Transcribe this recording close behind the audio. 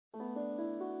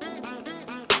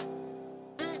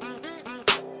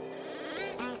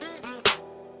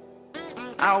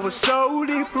I was so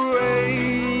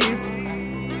depraved,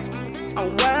 I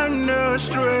went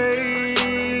astray.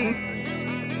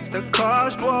 The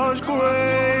cost was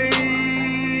great,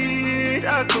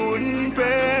 I couldn't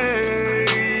pay.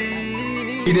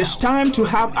 It is time to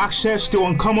have access to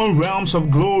uncommon realms of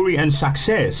glory and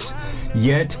success.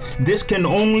 Yet, this can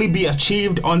only be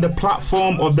achieved on the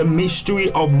platform of the mystery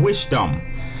of wisdom.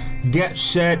 Get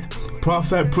set.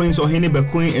 Prophet Prince Ohene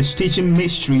Bequin is teaching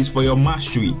mysteries for your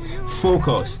mastery.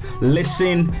 Focus.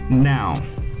 Listen now.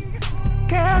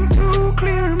 Came to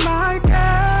clear my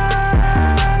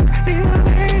debt,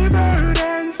 delivered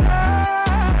and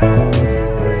set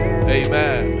free.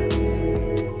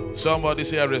 Amen. Somebody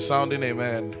say a resounding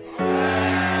amen.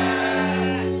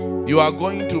 You are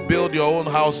going to build your own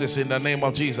houses in the name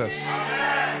of Jesus.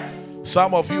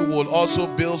 Some of you will also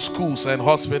build schools and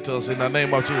hospitals in the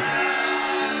name of Jesus.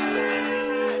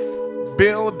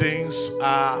 Buildings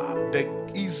are the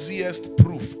easiest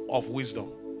proof of wisdom.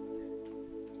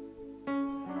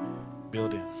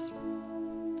 Buildings.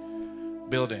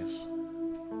 Buildings.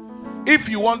 If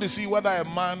you want to see whether a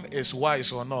man is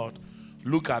wise or not,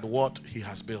 look at what he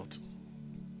has built.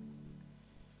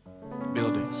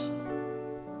 Buildings.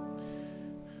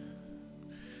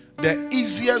 The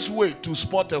easiest way to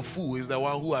spot a fool is the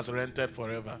one who has rented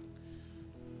forever.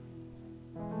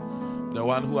 The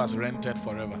one who has rented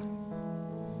forever.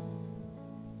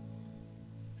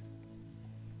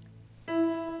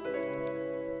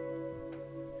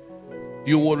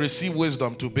 You will receive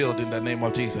wisdom to build in the name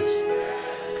of Jesus.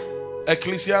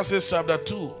 Ecclesiastes chapter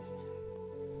 2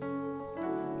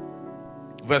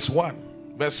 verse 4.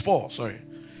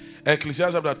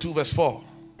 Ecclesiastes chapter 2 verse 4,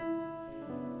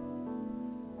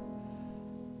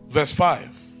 verse 5,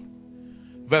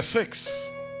 verse 6,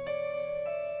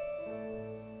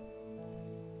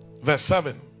 verse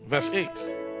 7, verse 8,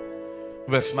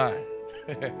 verse 9.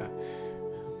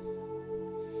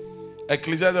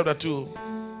 Ecclesiastes chapter 2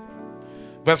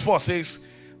 verse 4 says,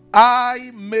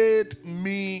 I made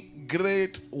me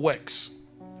great works.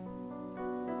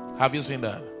 Have you seen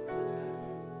that?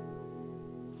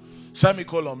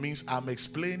 Semicolon means I'm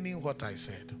explaining what I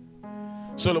said.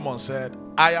 Solomon said,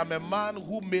 I am a man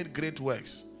who made great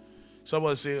works.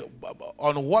 Someone say,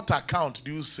 on what account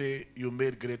do you say you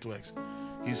made great works?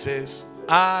 He says,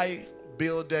 I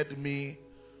builded me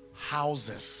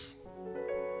houses.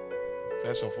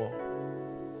 First of all,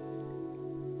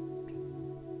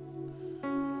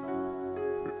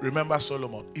 remember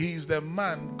Solomon. He is the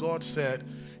man God said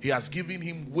he has given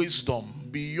him wisdom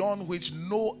beyond which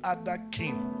no other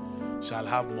king shall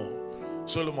have more.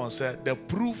 Solomon said, the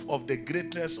proof of the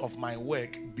greatness of my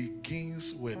work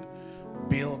begins with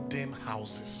building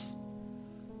houses.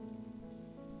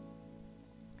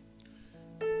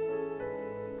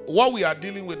 What we are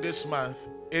dealing with this month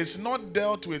is not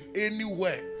dealt with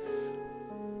anywhere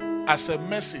as a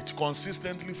message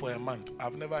consistently for a month.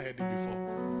 I've never heard it before.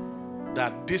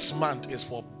 That this month is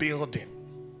for building.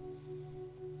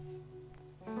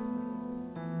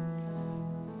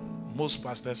 Most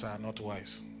pastors are not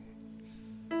wise.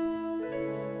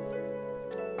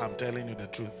 I'm telling you the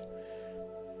truth.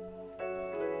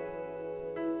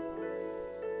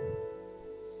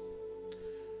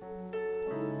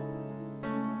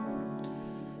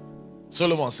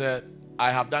 Solomon said,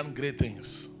 I have done great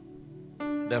things.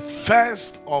 The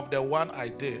first of the one I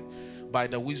did by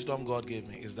the wisdom God gave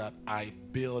me is that I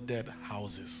builded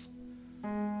houses.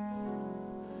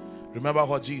 Remember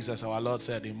what Jesus our Lord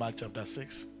said in Mark chapter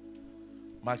 6?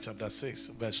 Mark chapter 6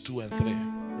 verse 2 and 3.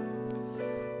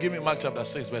 Give me Mark chapter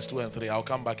 6 verse 2 and 3. I'll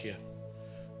come back here.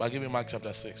 But give me Mark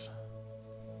chapter 6.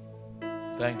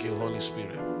 Thank you, Holy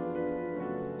Spirit.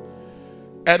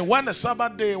 And when the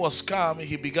Sabbath day was come,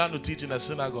 he began to teach in the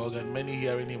synagogue, and many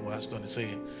hearing him were astonished,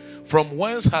 saying, from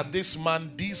whence had this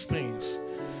man these things?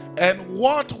 And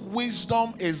what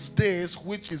wisdom is this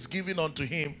which is given unto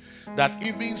him, that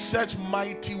even such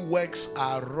mighty works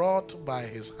are wrought by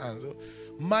his hands?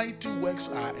 Mighty works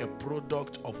are a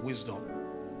product of wisdom.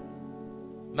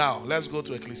 Now, let's go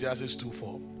to Ecclesiastes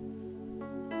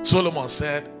 2:4. Solomon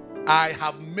said, I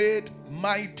have made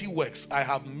mighty works. I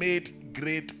have made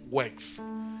great works.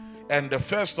 And the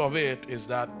first of it is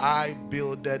that I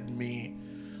builded me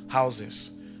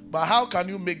houses. But how can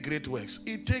you make great works?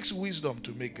 It takes wisdom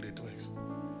to make great works.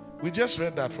 We just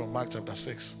read that from Mark chapter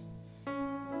 6.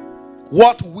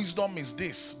 What wisdom is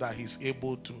this that he's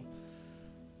able to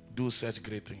do such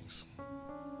great things?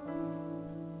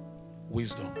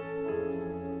 Wisdom.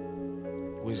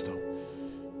 Wisdom.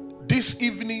 This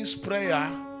evening's prayer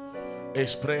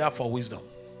is prayer for wisdom.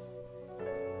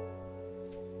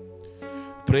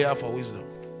 Prayer for wisdom.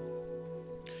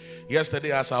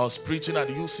 Yesterday, as I was preaching at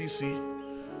UCC,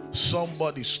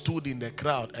 somebody stood in the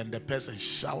crowd and the person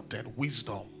shouted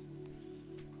wisdom.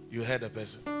 You heard the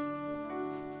person.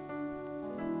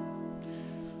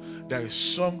 There is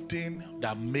something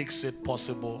that makes it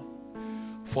possible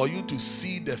for you to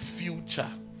see the future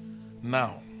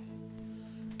now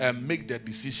and make the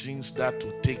decisions that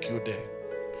will take you there.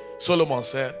 Solomon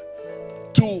said,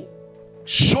 to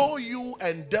show you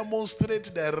and demonstrate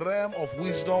the realm of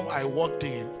wisdom I walked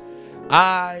in,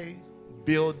 I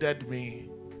builded me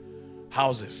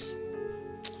houses.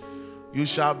 You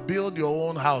shall build your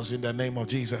own house in the name of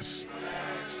Jesus.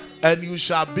 And you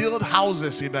shall build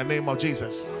houses in the name of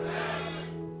Jesus.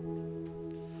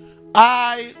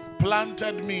 I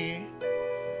planted me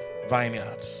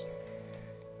vineyards.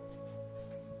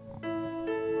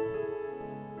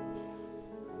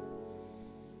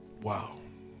 Wow.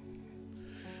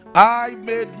 I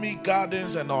made me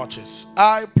gardens and orchards.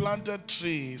 I planted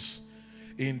trees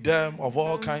in them of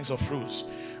all kinds of fruits.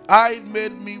 I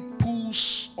made me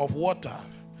pools of water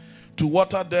to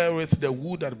water therewith the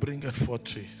wood that bringeth forth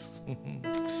trees.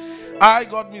 I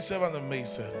got me servants and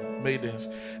maidens,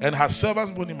 and had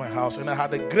servants born in my house, and I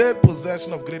had a great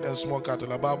possession of great and small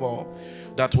cattle, above all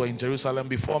that were in Jerusalem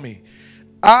before me.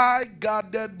 I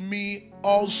gathered me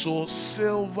also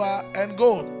silver and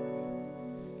gold,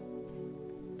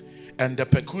 and the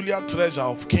peculiar treasure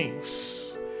of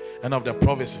kings and of the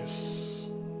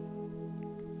provinces.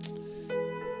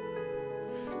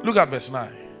 Look at verse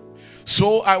 9.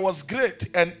 So I was great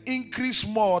and increased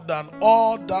more than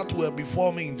all that were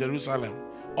before me in Jerusalem.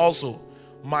 Also,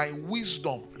 my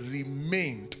wisdom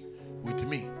remained with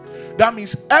me. That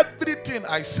means everything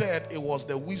I said, it was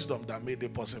the wisdom that made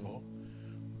it possible.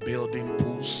 Building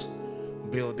pools,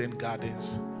 building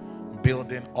gardens,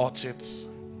 building orchards,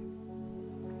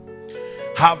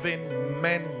 having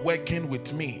men working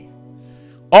with me.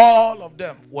 All of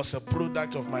them was a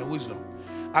product of my wisdom.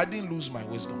 I didn't lose my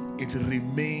wisdom. It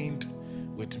remained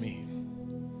with me.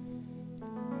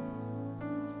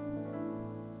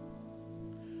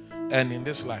 And in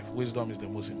this life, wisdom is the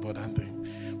most important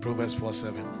thing. Proverbs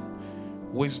 4:7.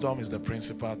 Wisdom is the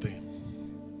principal thing.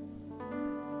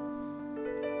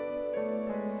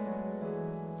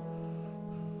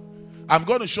 I'm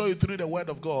going to show you through the word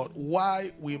of God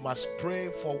why we must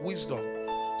pray for wisdom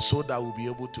so that we'll be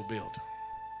able to build.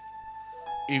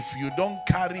 If you don't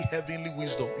carry heavenly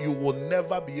wisdom, you will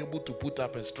never be able to put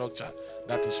up a structure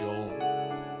that is your own.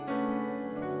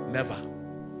 Never.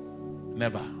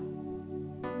 Never.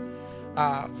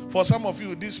 For some of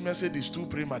you, this message is too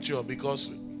premature because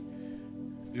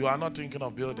you are not thinking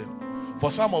of building.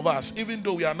 For some of us, even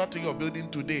though we are not thinking of building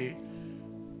today,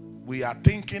 we are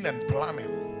thinking and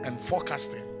planning and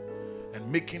forecasting and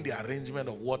making the arrangement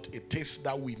of what it is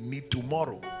that we need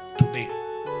tomorrow, today.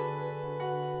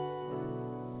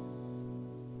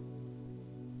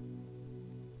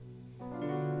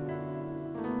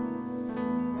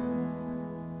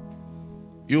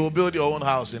 You will build your own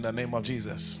house in the name of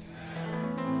Jesus.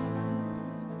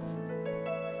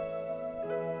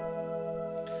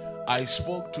 I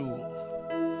spoke to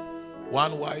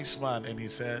one wise man and he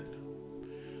said,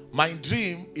 my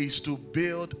dream is to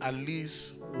build at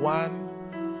least one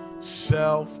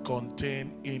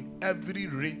self-contained in every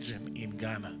region in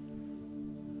Ghana,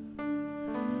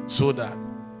 so that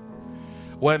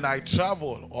when I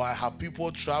travel or I have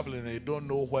people traveling and they don't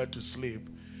know where to sleep,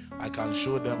 I can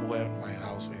show them where my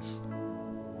house is.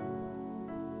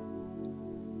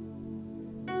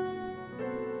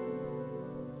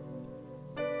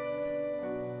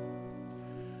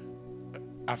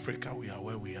 Africa, we are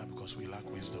where we are because we lack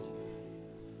wisdom.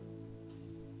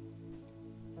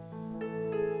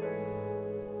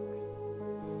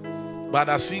 But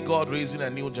I see God raising a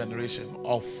new generation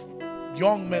of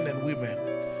young men and women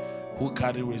who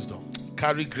carry wisdom,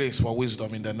 carry grace for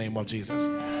wisdom in the name of Jesus.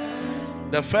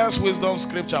 The first wisdom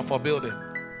scripture for building,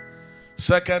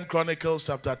 2 Chronicles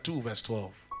chapter 2 verse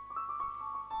 12.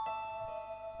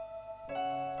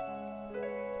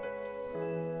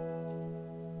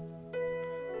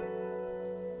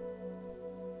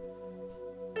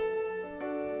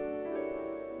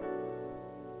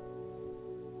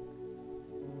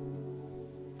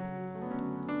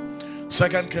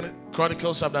 Second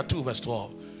Chronicles chapter 2 verse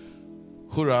 12.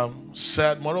 Huram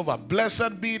said, moreover,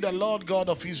 blessed be the Lord God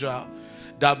of Israel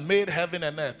that made heaven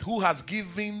and earth, who has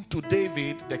given to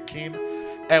David the king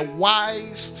a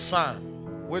wise son.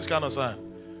 Which kind of son?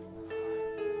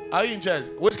 Are you in church?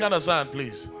 Which kind of son,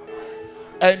 please?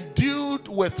 Endued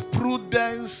with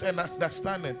prudence and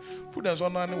understanding. Prudence,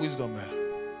 honor, and wisdom, man.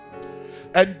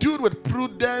 Endued with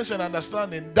prudence and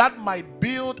understanding, that might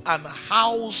build an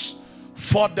house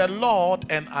for the Lord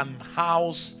and an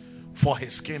house for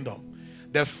his kingdom.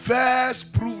 The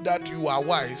first proof that you are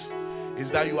wise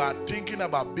is that you are thinking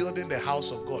about building the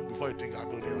house of God before you think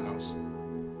about building a house.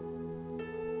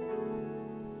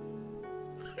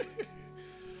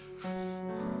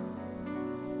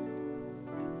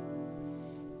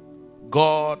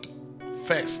 God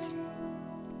first.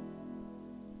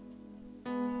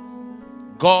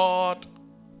 God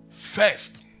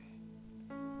first.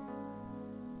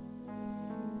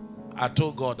 I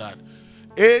told God that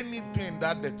anything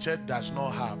that the church does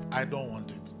not have, I don't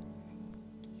want it.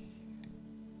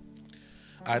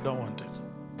 I don't want it.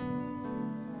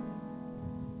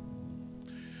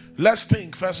 Let's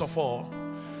think first of all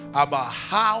about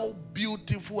how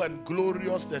beautiful and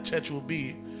glorious the church will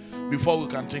be before we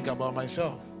can think about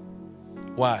myself.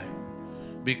 Why?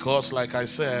 Because like I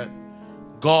said,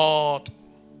 God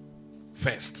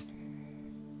first.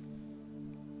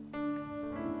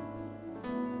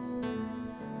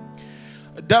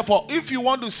 Therefore, if you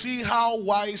want to see how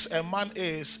wise a man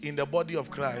is in the body of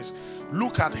Christ,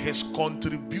 look at his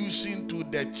contribution to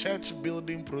the church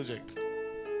building project.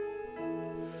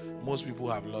 Most people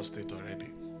have lost it already.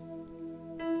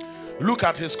 Look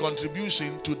at his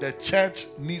contribution to the church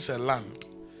needs a land.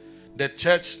 The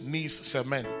church needs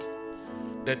cement.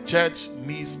 The church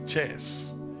needs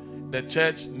chairs. The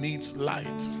church needs light.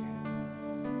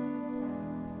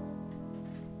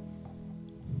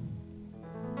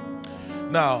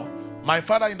 Now, my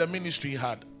father in the ministry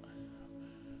had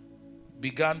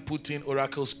began putting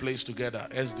Oracle's place together,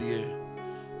 SDA,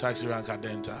 Taxi Rank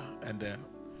Adenta, and then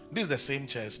this is the same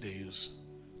chairs they use.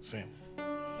 Same.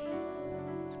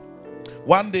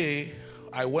 One day,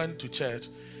 I went to church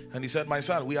and he said, my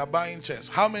son, we are buying chairs.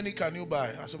 How many can you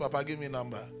buy? I said, Papa, give me a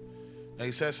number. And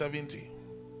he said 70.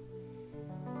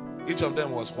 Each of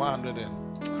them was 100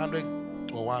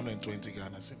 or 120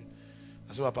 Ghana cedi.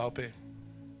 I said, Papa, I'll pay.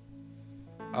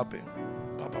 I'll pay.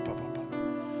 Papa.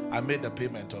 I made the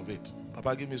payment of it.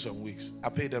 Papa, give me some weeks. I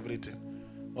paid everything.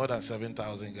 More than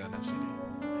 7,000 Ghana cedi.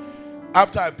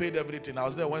 After I paid everything, I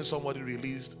was there when somebody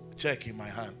released a check in my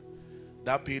hand.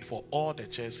 That paid for all the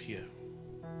chairs here.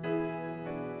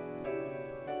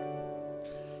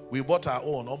 We bought our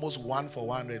own, almost one for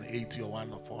 180 or one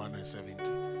for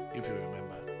 170, if you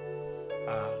remember.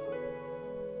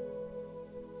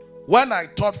 When I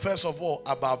thought first of all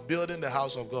about building the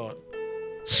house of God,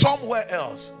 somewhere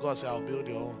else, God said, I'll build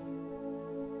your own.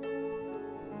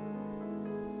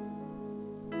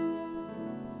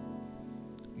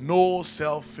 No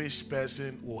selfish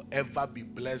person will ever be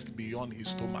blessed beyond his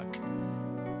stomach.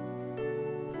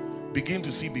 Begin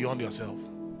to see beyond yourself.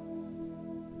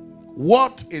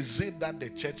 What is it that the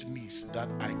church needs that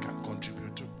I can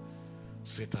contribute to?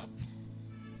 Sit up.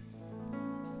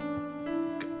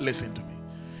 Listen to me.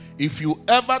 If you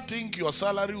ever think your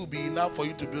salary will be enough for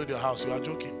you to build your house, you are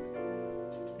joking.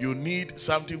 You need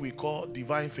something we call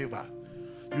divine favor.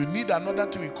 You need another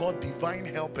thing we call divine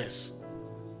helpers.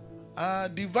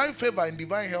 Divine favor and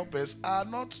divine helpers are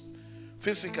not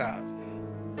physical.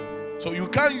 So you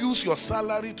can't use your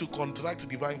salary to contract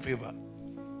divine favor.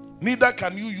 Neither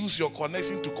can you use your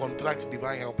connection to contract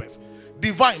divine helpers.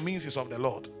 Divine means it's of the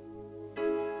Lord.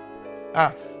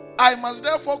 I must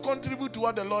therefore contribute to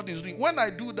what the Lord is doing. When I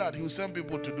do that, He will send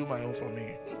people to do my own for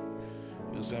me.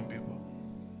 He will send people.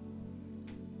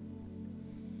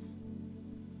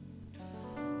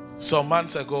 Some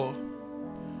months ago,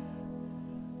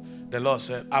 the Lord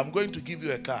said, I'm going to give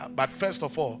you a car. But first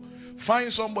of all,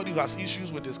 find somebody who has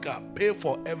issues with his car. Pay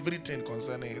for everything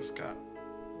concerning his car.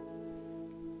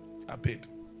 I paid.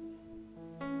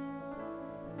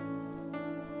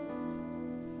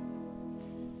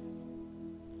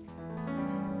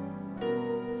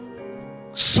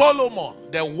 Solomon,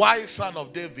 the wise son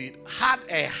of David, had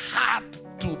a heart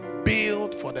to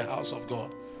build for the house of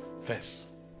God first.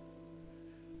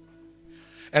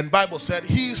 And Bible said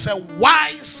he is a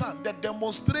wise son. The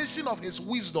demonstration of his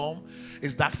wisdom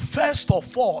is that first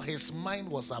of all, his mind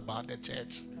was about the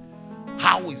church.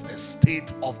 How is the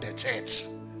state of the church?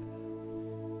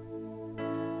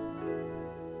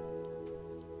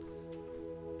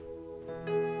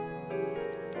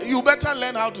 You better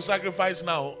learn how to sacrifice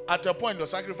now. At a point, your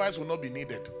sacrifice will not be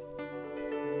needed.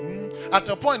 At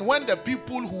a point, when the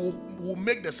people who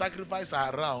make the sacrifice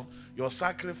are around, your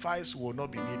sacrifice will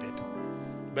not be needed.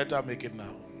 Better make it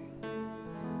now.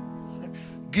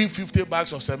 Give 50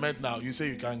 bags of cement now. You say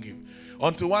you can't give.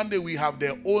 Until one day we have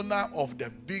the owner of the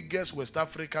biggest West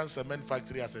African cement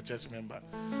factory as a church member.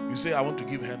 You say, I want to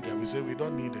give 100. We say, we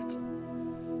don't need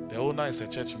it. The owner is a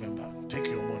church member. Take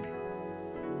your money.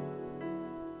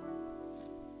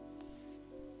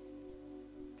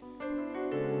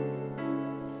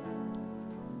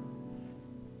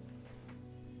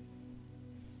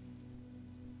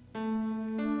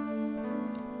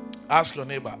 Ask your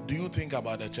neighbor, do you think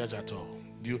about the church at all?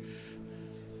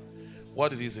 What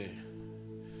did he say?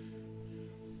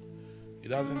 He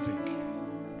doesn't think.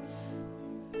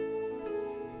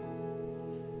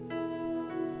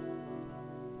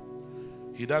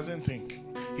 He doesn't think.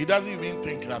 He doesn't even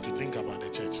think now to think about the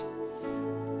church.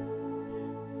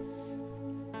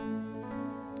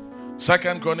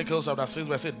 2 Chronicles chapter 6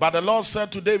 verse 8. But the Lord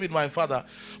said to David my father,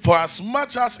 for as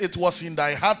much as it was in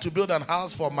thy heart to build an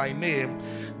house for my name,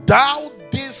 thou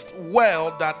didst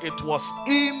well that it was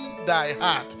in thy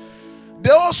heart.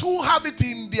 Those who have it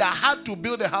in their heart to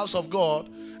build the house of God,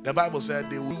 the Bible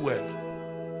said they will do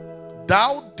well.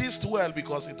 Thou didst well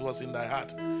because it was in thy heart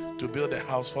to build a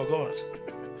house for God.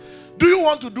 Do you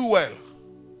want to do well?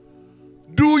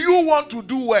 Do you want to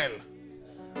do well?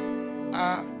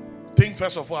 Think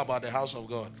first of all about the house of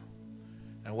God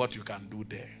and what you can do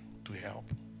there to help.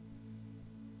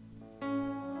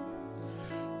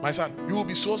 My son, you will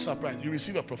be so surprised. You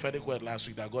received a prophetic word last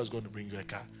week that God is going to bring you a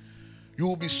car. You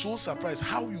will be so surprised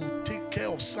how you take care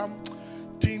of some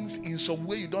things in some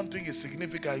way you don't think is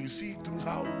significant. You see through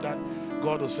how that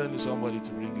God will send you somebody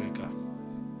to bring you a car.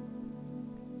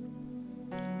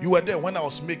 You were there when I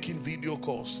was making video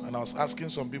calls and I was asking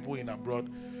some people in abroad.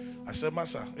 I said,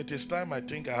 Master, it is time I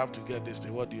think I have to get this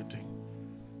thing. What do you think?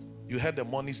 You heard the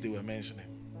monies they were mentioning.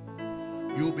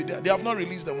 You will be there. They have not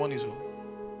released the monies.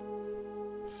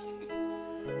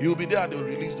 You will be there. They will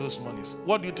release those monies.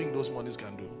 What do you think those monies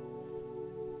can do?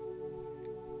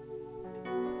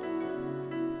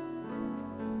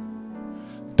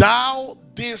 Thou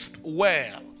didst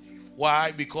well.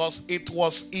 Why? Because it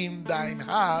was in thine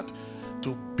heart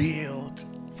to build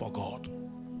for God.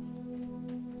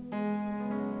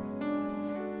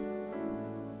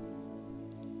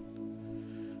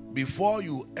 Before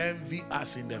you envy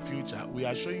us in the future, we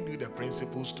are showing you the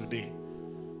principles today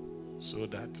so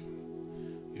that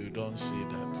you don't say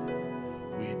that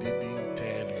we didn't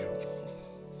tell you.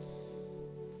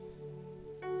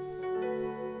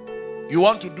 You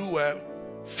want to do well?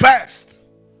 First,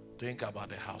 think about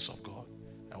the house of God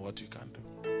and what you can do.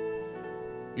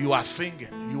 You are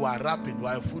singing, you are rapping, you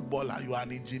are a footballer, you are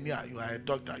an engineer, you are a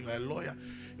doctor, you are a lawyer,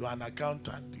 you are an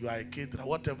accountant, you are a caterer,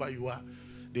 whatever you are.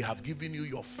 They have given you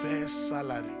your first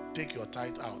salary. Take your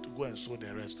tithe out. Go and sow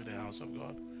the rest to the house of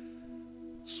God.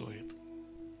 Sow it.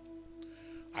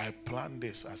 I plant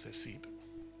this as a seed.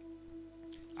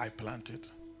 I plant it.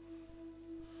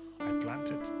 I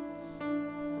plant it.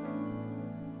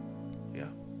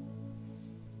 Yeah.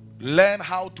 Learn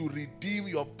how to redeem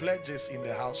your pledges in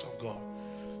the house of God.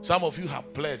 Some of you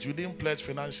have pledged. You didn't pledge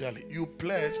financially. You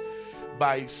pledged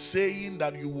by saying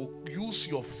that you will use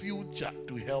your future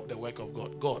to help the work of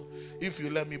God. God, if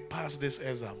you let me pass these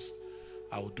exams,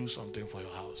 I will do something for your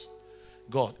house.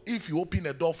 God, if you open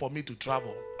a door for me to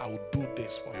travel, I will do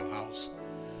this for your house.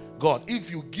 God, if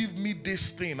you give me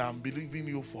this thing I'm believing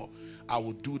you for, I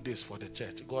will do this for the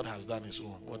church. God has done his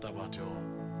own. What about your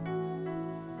own?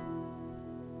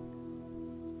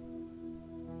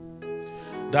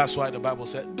 That's why the Bible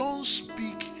said, don't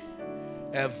speak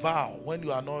a vow when you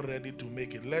are not ready to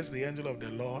make it, lest the angel of the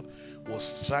Lord will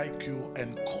strike you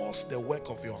and cause the work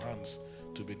of your hands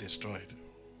to be destroyed.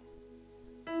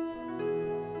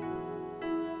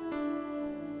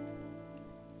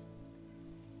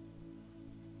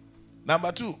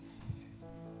 Number 2.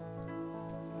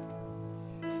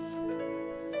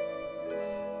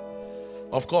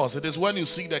 Of course, it is when you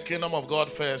seek the kingdom of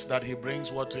God first that he brings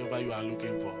whatever you are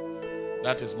looking for.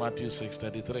 That is Matthew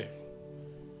 6:33.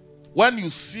 When you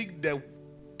seek the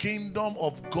kingdom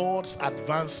of God's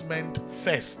advancement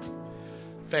first.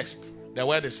 First. The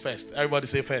word is first. Everybody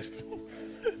say first.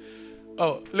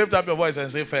 Oh, lift up your voice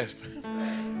and say first.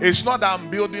 It's not that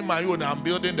I'm building my own, I'm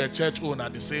building the church own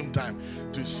at the same time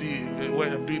to see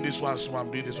when I'm doing this one, so I'm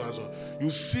doing this one. So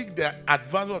you seek the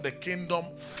advancement of the kingdom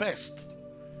first.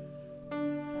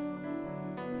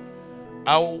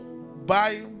 I'll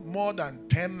buy more than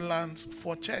 10 lands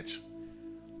for church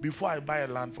before I buy a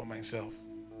land for myself.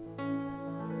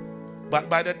 But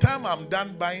by the time I'm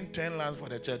done buying 10 lands for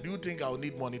the church, do you think I'll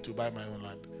need money to buy my own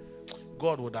land?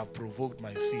 God would have provoked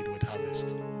my seed with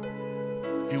harvest.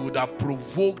 He would have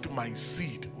provoked my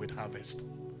seed with harvest.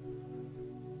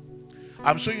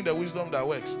 I'm showing you the wisdom that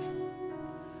works.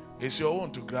 It's your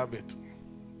own to grab it.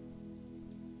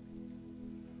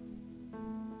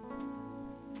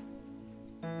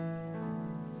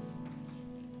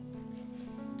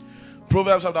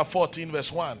 Proverbs chapter 14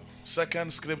 verse 1.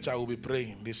 Second scripture I will be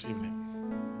praying this evening.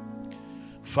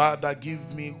 Father,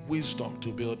 give me wisdom to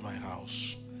build my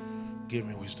house. Give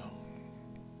me wisdom.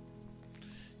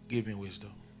 Give me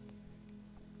wisdom.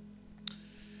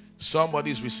 Somebody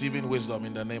is receiving wisdom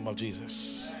in the name of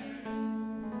Jesus.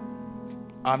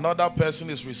 Another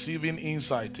person is receiving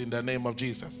insight in the name of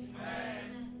Jesus.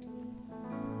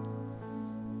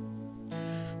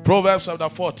 Proverbs chapter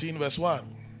 14 verse 1.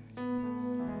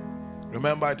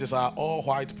 Remember, it is our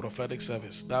all-white prophetic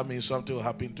service. That means something will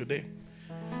happen today.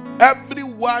 Every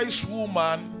wise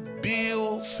woman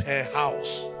builds her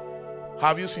house.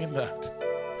 Have you seen that?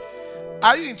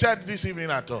 Are you in church this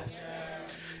evening at all?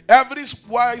 Every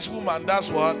wise woman, that's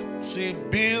what? She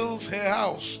builds her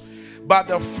house. But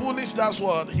the foolish, that's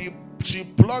what? She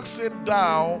plucks it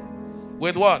down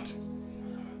with what?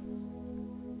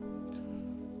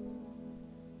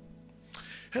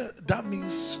 That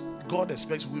means God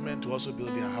expects women to also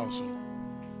build their house.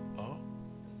 Oh?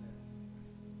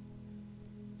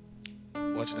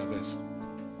 Watch the verse.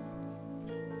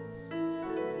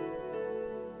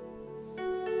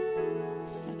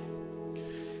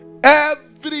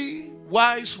 Every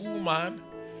wise woman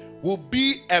will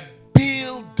be a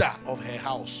builder of her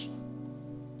house.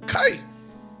 Okay.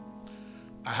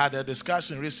 I had a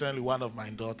discussion recently with one of my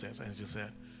daughters, and she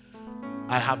said,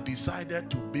 I have decided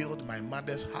to build my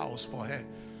mother's house for her,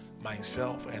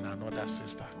 myself and another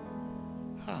sister.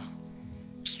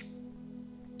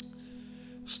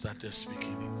 Started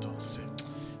speaking in tongues. Said,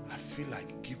 I feel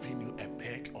like giving you a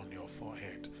peck on your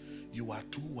forehead. You are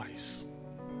too wise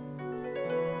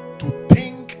to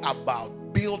think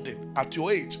about building at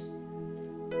your age.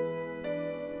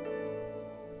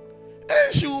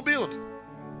 And she will build.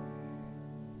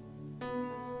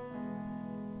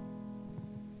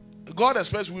 God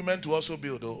expects women to also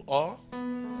build, or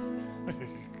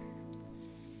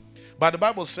but the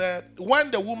Bible said,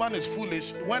 when the woman is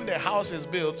foolish, when the house is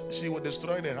built, she will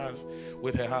destroy the house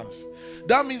with her hands.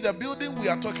 That means the building we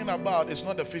are talking about is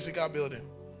not the physical building.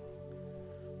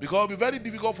 Because it will be very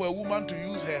difficult for a woman to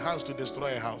use her hands to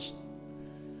destroy a house.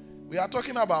 We are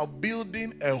talking about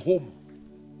building a home.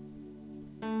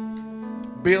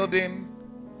 Building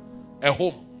a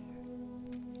home.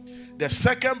 The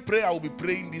second prayer I will be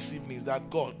praying this evening is that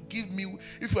God, give me,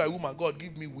 if you're a woman, God,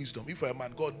 give me wisdom. If you're a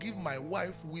man, God, give my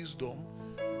wife wisdom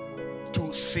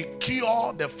to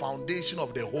secure the foundation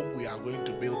of the home we are going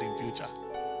to build in future.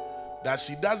 That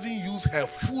she doesn't use her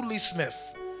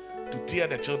foolishness to tear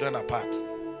the children apart.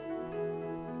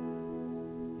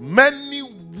 Many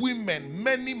women,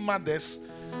 many mothers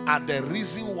are the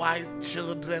reason why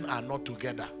children are not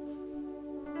together.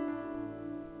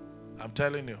 I'm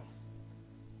telling you.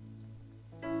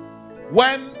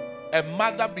 When a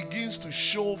mother begins to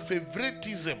show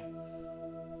favoritism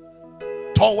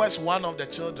towards one of the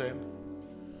children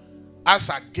as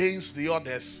against the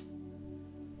others,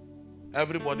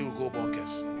 everybody will go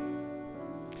bonkers.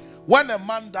 When a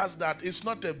man does that, it's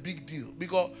not a big deal,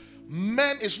 because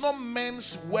it's not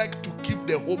men's work to keep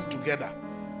the home together.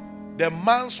 The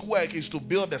man's work is to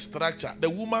build the structure. The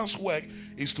woman's work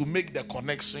is to make the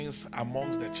connections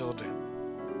amongst the children.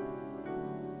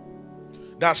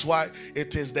 That's why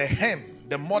it is the hen,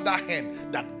 the mother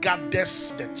hen, that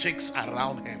gathers the chicks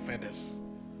around her feathers.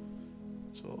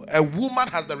 So a woman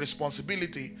has the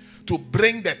responsibility to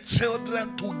bring the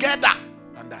children together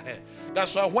under her.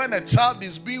 That's why when a child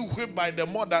is being whipped by the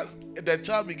mother, the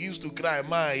child begins to cry,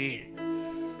 "Mae."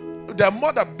 The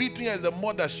mother beating her is the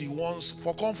mother she wants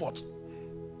for comfort.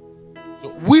 So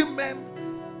women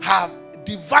have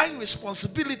divine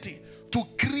responsibility to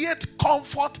create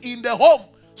comfort in the home,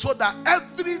 so that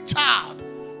every child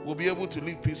will be able to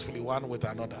live peacefully one with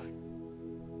another.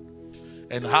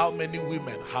 And how many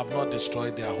women have not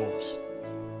destroyed their homes?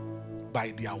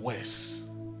 By their words,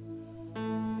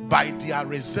 by their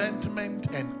resentment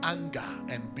and anger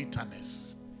and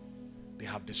bitterness. They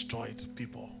have destroyed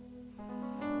people.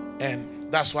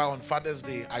 And that's why on Father's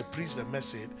Day I preached the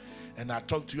message and I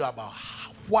talked to you about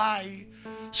why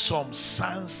some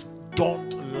sons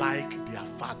don't like their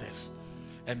fathers.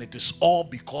 And it is all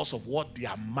because of what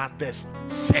their mothers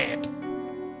said.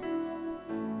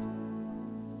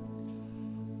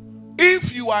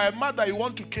 If you are a mother, you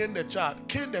want to cane the child.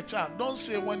 Cane the child. Don't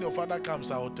say when your father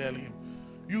comes, I will tell him.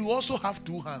 You also have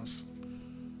two hands.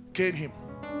 Cane him.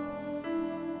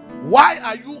 Why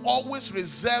are you always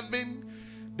reserving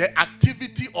the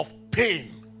activity of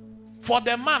pain for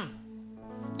the man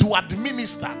to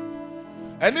administer?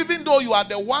 And even though you are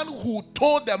the one who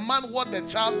told the man what the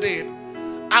child did,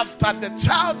 after the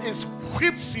child is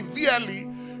whipped severely,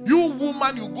 you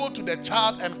woman, you go to the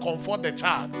child and comfort the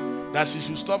child that she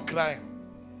should stop crying.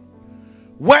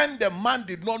 When the man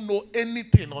did not know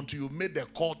anything until you made the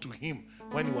call to him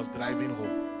when he was driving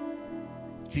home.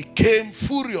 He came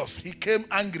furious, he came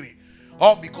angry,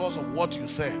 all because of what you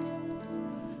said.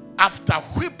 After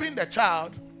whipping the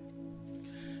child,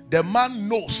 the man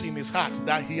knows in his heart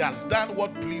that he has done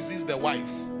what pleases the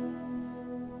wife.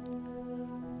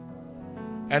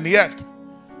 And yet,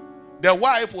 the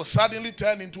wife will suddenly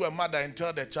turn into a mother and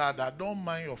tell the child that don't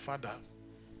mind your father.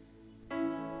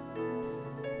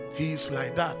 He is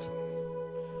like that.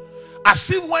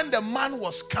 As if when the man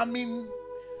was coming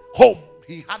home,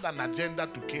 he had an agenda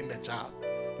to kill the child.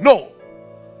 No,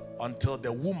 until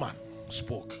the woman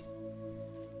spoke.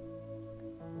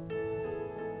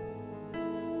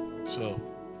 So,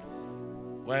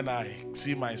 when I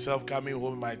see myself coming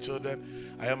home with my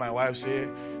children, I hear my wife say,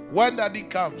 when daddy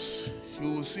comes,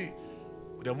 you will see.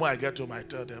 The more I get home, I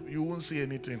tell them, you won't see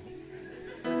anything.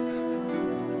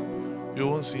 You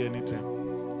won't see anything.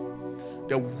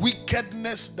 The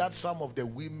wickedness that some of the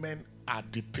women are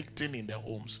depicting in their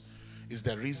homes is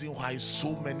the reason why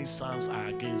so many sons are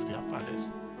against their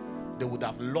fathers. They would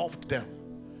have loved them,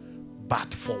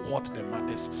 but for what the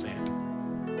mothers said.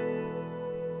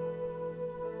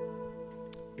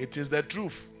 It is the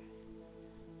truth.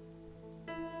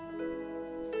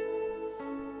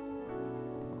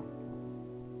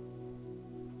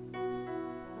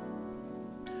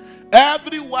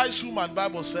 Every wise woman,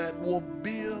 Bible said, will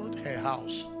build her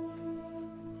house.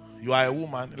 You are a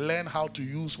woman, learn how to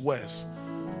use words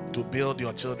to build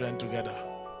your children together.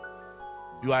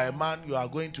 You are a man, you are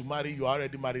going to marry, you are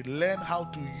already married. Learn how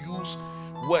to use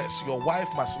words. Your wife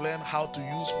must learn how to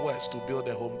use words to build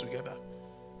a home together.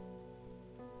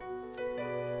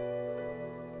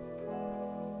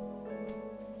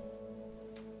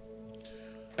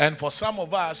 And for some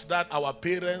of us that our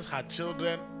parents had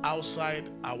children outside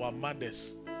our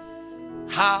mothers,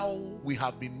 how we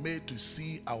have been made to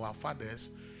see our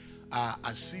fathers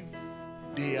as if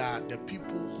they are the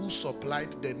people who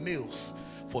supplied the nails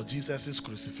for Jesus'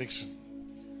 crucifixion.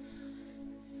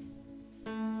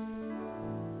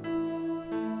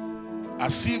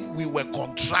 As if we were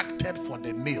contracted for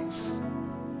the nails.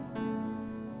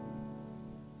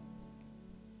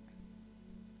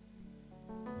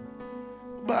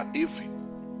 But if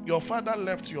your father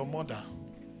left your mother,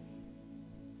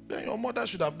 then your mother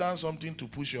should have done something to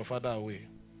push your father away.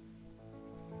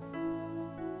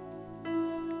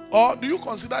 Or do you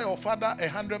consider your father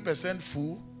 100%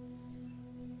 fool?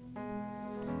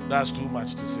 That's too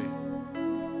much to say.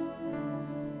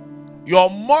 Your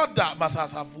mother must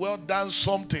have well done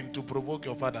something to provoke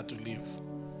your father to leave.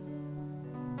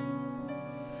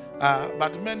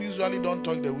 But men usually don't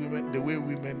talk the way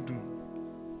women do.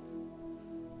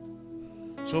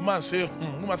 So man say,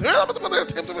 woman say,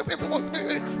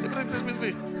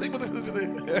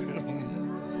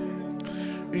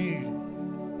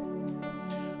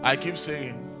 I keep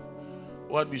saying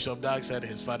what Bishop Dag said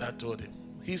his father told him.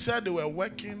 He said they were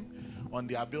working on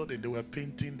their building, they were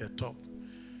painting the top.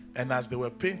 And as they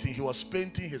were painting, he was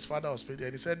painting, his father was painting,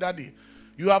 and he said, Daddy,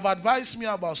 you have advised me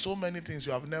about so many things,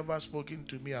 you have never spoken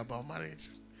to me about marriage.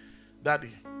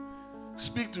 Daddy,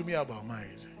 speak to me about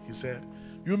marriage. He said,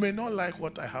 you may not like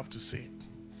what I have to say.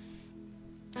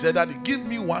 He said, Daddy, give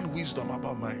me one wisdom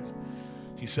about marriage.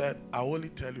 He said, I'll only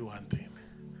tell you one thing.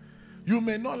 You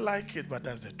may not like it, but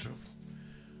that's the truth.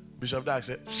 Bishop Dag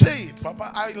said, say it,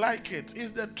 Papa, I like it.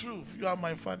 It's the truth. You are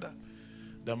my father.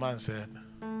 The man said,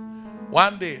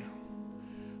 one day,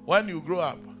 when you grow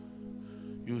up,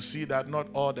 you'll see that not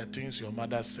all the things your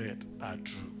mother said are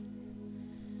true.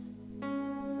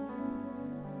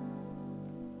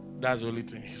 That's the only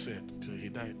thing he said till he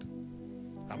died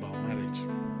about marriage.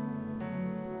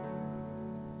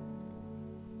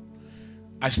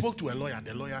 I spoke to a lawyer.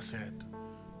 The lawyer said,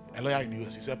 a lawyer in the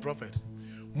US, he said, Prophet,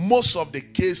 most of the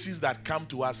cases that come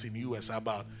to us in the US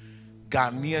about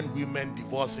Ghanaian women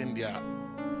divorcing their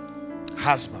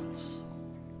husbands,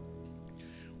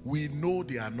 we know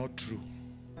they are not true.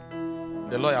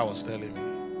 The lawyer was telling me.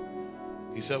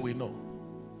 He said, we know.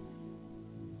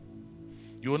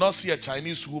 You will not see a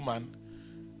Chinese woman,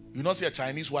 you will not see a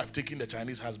Chinese wife taking the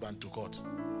Chinese husband to court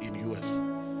in the US.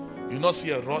 You will not see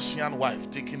a Russian wife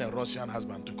taking a Russian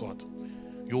husband to court.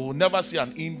 You will never see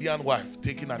an Indian wife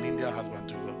taking an Indian husband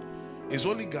to court. It's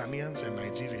only Ghanaians and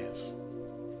Nigerians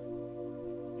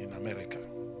in America.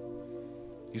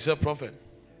 He said, Prophet,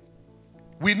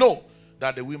 we know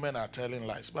that the women are telling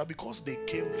lies, but because they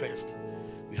came first,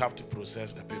 we have to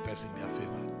process the papers in their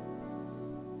favor.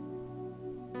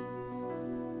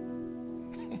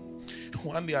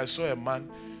 One day I saw a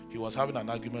man, he was having an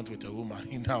argument with a woman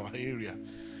in our area.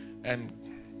 And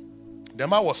the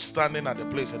man was standing at the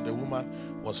place and the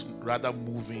woman was rather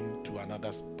moving to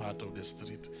another part of the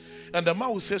street. And the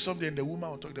man would say something and the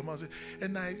woman would talk. The man would say,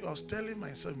 and I was telling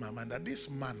myself in my mind that this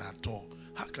man at all,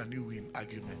 how can you win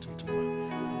argument with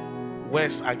woman?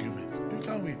 Worst argument. You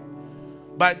can't win.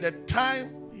 By the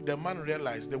time the man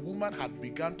realized the woman had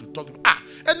begun to talk to him.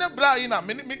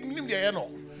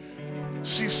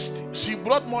 She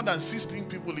brought more than 16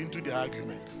 people into the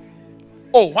argument.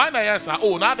 Oh, why not? Yes, sir.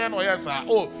 Oh, now then, yes, sir.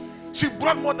 Oh, she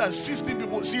brought more than 16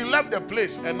 people. She left the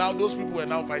place, and now those people were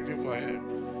now fighting for her.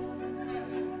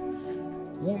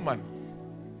 Woman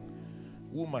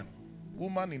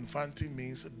infanti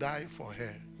means die for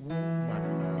her.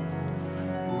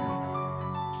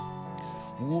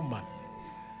 Woman.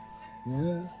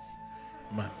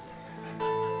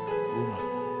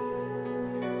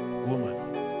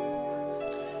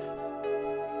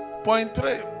 Point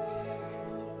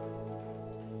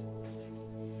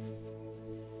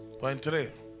three.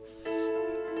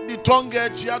 The tongue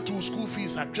gets here to school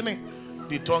fees actually.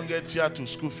 The tongue gets here to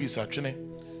school fees actually.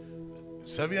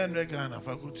 700 Ghana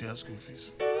faculty school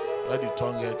fees. What the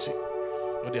tongue gets here?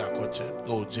 What the coach?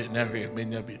 Oh, January,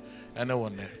 maybe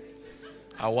anyone there.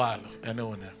 A while,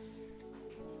 anyone there.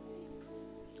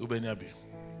 Ubenyabi.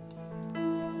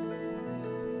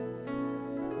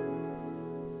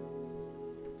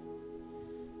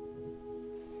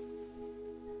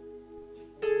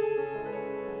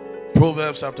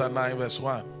 Proverbs chapter 9 verse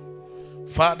 1.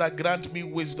 Father, grant me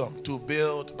wisdom to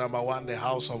build, number 1, the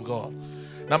house of God.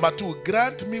 Number 2,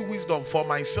 grant me wisdom for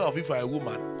myself, if I'm a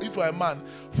woman. If I'm a man,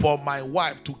 for my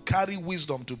wife to carry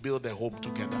wisdom to build a home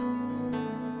together.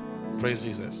 Praise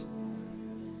Jesus.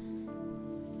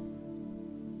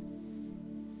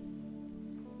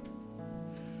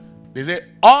 They say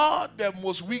all the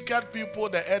most wicked people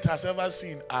the earth has ever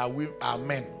seen are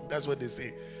men. That's what they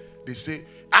say. They say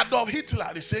Adolf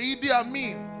Hitler. They say Idi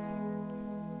Amin.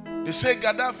 They say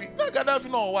Gaddafi. No, Gaddafi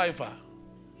no a wife.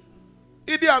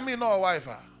 Idi Amin no a wife.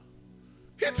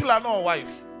 Hitler no a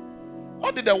wife.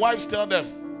 What did the wives tell them?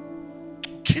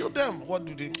 Kill them. What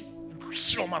do they?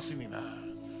 Shioma sinina.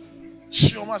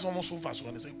 Shioma almost fast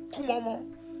when they say Kumomo.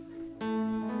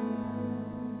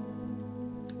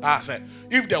 Said,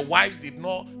 if the wives did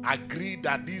not agree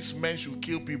that these men should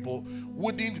kill people,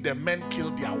 wouldn't the men kill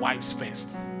their wives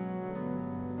first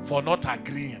for not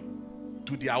agreeing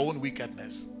to their own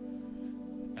wickedness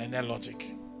and their logic?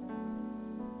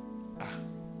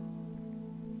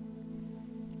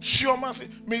 Sure,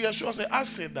 me sure say I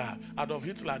said that Adolf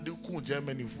Hitler do kun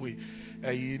Germany for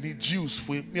you need Jews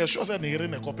for me sure say they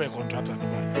in a copy contract and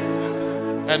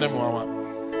them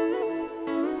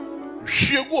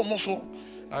she go moso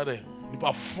ade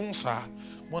nipa funsa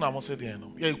mo na mo say dey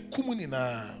no ye kumuni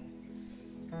na.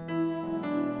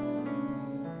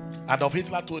 Adolf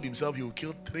Hitler told himself he will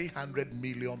kill 300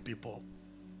 million people.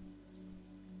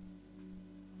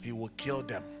 He will kill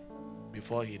them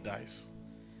before he dies.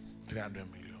 300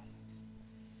 million.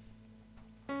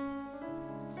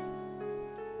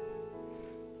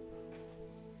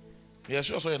 Yes,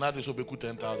 sure. So you now so be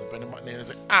 10,000 penny. They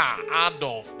say,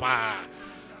 Adolf pa.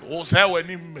 O say when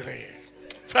him re.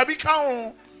 Fabi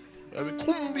count. Fabi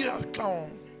kumbia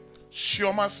count.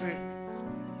 Shioma say.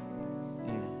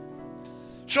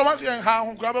 Shioma say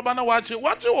how grab ba na watch it.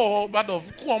 Watch it oh bad of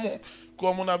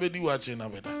kuomo na be di watch na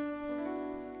beda.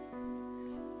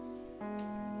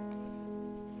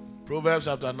 Proverbs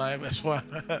chapter 9 verse 1.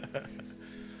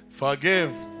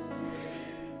 Forgive.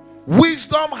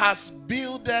 Wisdom has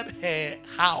builded her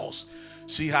house.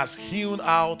 She has hewn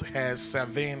out her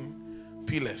 7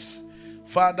 pillars.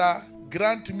 Father,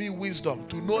 grant me wisdom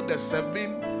to know the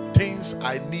 7 things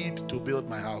I need to build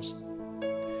my house.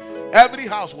 Every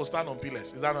house will stand on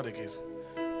pillars. Is that not the case?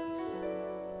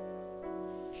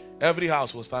 Every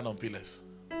house will stand on pillars.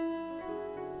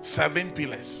 7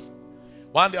 pillars.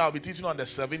 One day I'll be teaching on the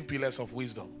 7 pillars of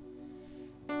wisdom.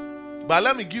 But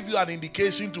let me give you an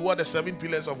indication to what the 7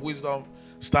 pillars of wisdom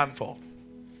stand for.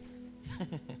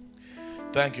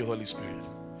 Thank you, Holy Spirit.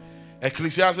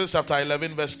 Ecclesiastes chapter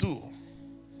 11 verse 2.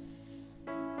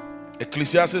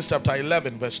 Ecclesiastes chapter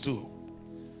 11 verse 2.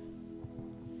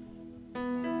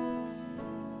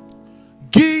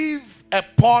 Give a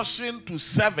portion to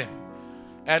 7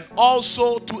 and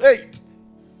also to 8.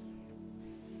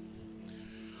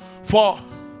 For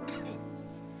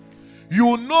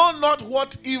you know not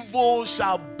what evil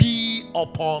shall be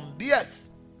upon the earth.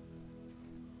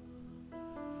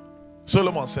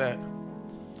 Solomon said,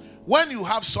 when you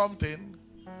have something,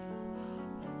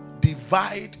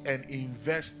 divide and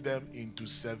invest them into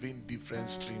 7 different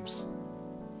streams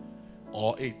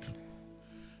or 8,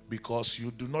 because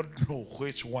you do not know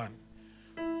which one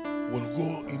will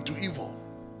go into evil.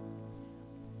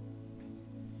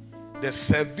 The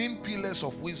 7 pillars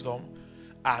of wisdom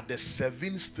are the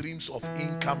 7 streams of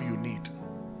income you need.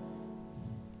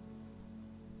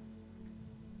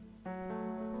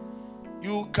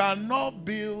 You cannot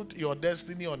build your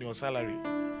destiny on your salary.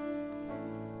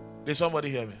 Did somebody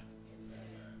hear me?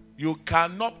 You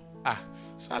cannot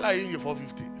salary you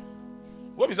 450.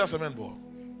 What is that cement ball?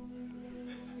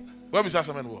 What is that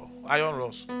cement ball? Iron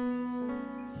rods.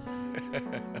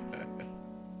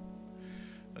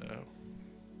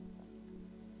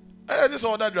 This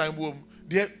order drying boom.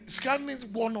 The scanning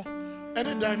one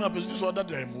any dime up is this order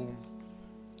drying boom.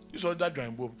 This order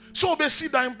drying boom. So be see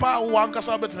dime power one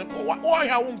cassa better. Why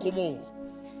I won't come over?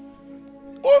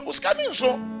 Oh, scanning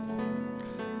so.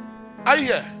 Are you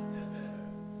here?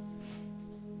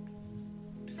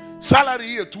 Salary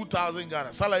here 2,000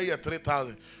 Ghana. Salary here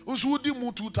 3,000. Who's would you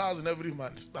move 2,000 every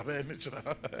month?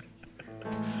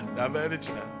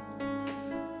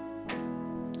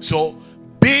 So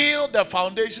build the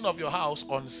foundation of your house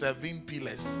on 7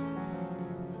 pillars.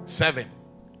 7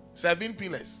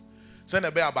 pillars. Send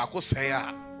a bear back. Say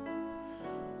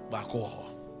back.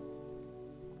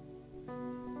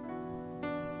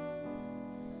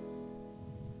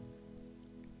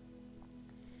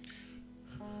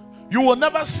 You will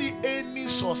never see any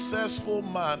successful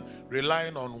man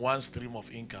relying on one stream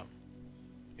of income.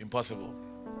 Impossible.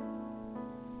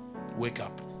 Wake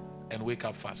up and wake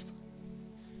up fast.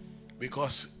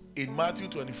 Because in Matthew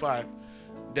 25,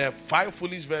 the 5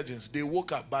 foolish virgins, they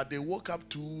woke up, but they woke up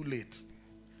too late.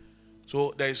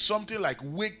 So there is something like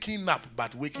waking up,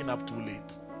 but waking up too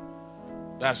late.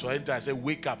 That's why I say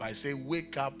wake up. I say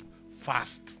wake up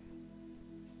fast.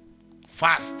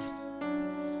 Fast.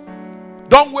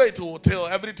 Don't wait till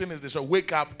everything is destroyed.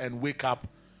 Wake up and wake up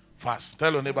fast.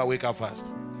 Tell your neighbor, wake up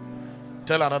fast.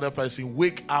 Tell another person,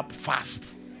 wake up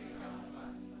fast.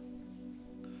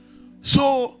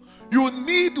 So you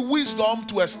need wisdom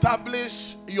to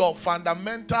establish your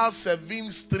fundamental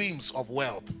 7 streams of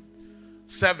wealth.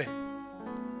 7.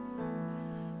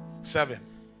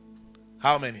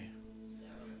 How many?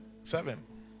 7.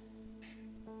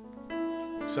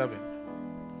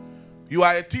 You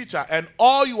are a teacher, and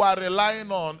all you are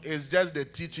relying on is just the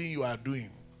teaching you are doing.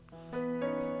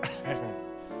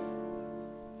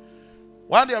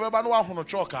 One day, I want to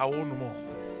chalk. I won't know.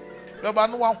 I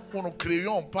want to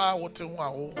crayon power.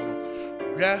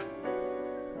 Yeah.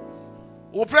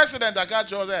 The president,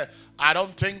 I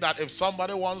don't think that if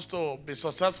somebody wants to be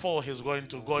successful, he's going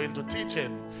to go into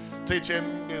teaching. Teaching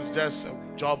is just a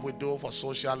job we do for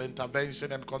social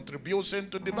intervention and contribution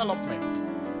to development.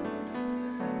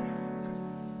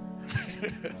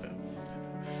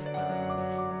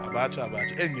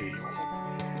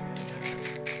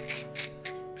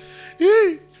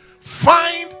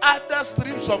 Find other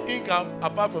streams of income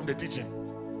apart from the teaching.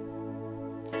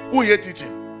 Who you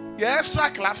teaching? Your extra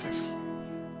classes.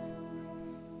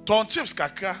 Ton chips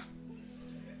kaka.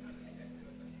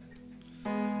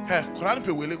 Hey, Quran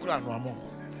pe wele Quran no amo.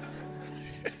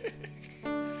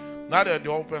 Now they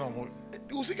open on.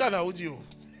 You see kana uji.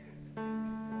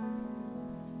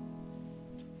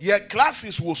 Your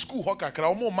classes will school hokakra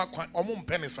omo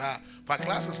penisa for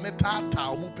classes ne tata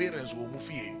omo parents wo mu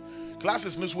fie.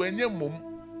 Classes no so enye mom.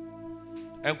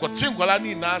 Enko chinkwala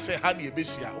ni na say ha na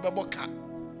ebehia obeboka.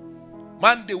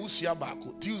 Monday usia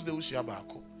baako, Tuesday usia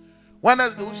baako.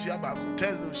 Wednesday usia baako,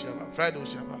 Thursday usia baako, Friday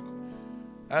usia baako.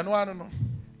 Anu anu no.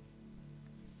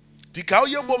 Tika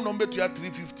oye bom no betu ya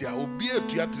 350 a obi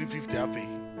etu ya 350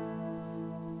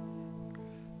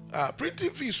 afei. Printing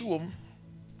fees wom.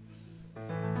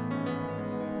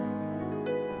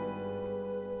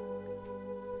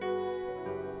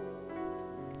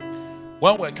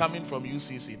 When we're coming from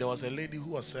UCC, there was a lady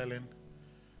who was selling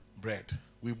bread.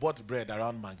 We bought bread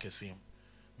around Mankesim.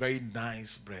 Very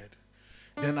nice bread.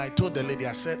 Then I told the lady,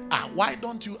 I said, why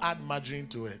don't you add margarine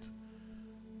to it?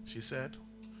 She said,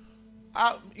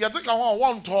 you think I want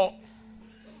one talk?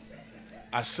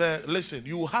 I said, listen,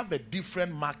 you have a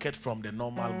different market from the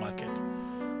normal market.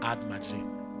 Add margarine,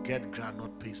 get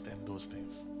groundnut paste and those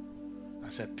things. I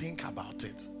said, think about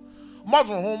it.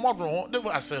 Modern home.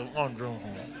 I said, modern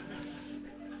home.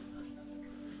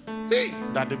 Hey,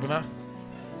 that debuna.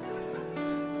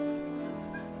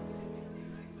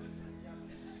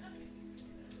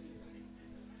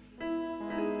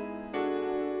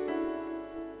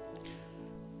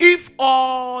 If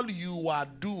all you are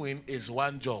doing is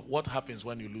one job, what happens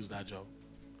when you lose that job?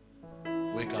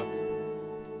 Wake up.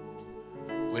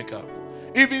 Wake up.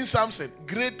 Even Samson,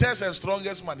 greatest and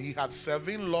strongest man, he had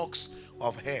 7 locks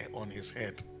of hair on his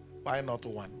head. Why not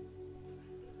 1?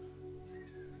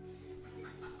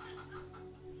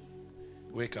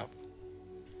 Wake up.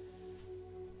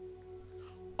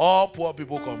 All poor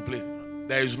people complain.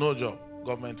 There is no job.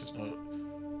 Government is no.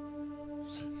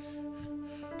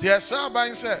 Yes, Rabbi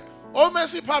said, "Oh,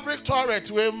 mercy, public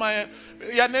toilet where my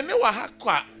yanene wa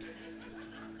hakwa."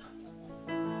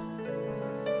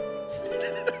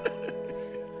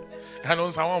 And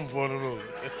on someone for the road.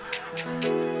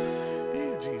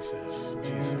 Jesus,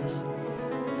 Jesus,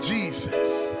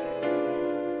 Jesus.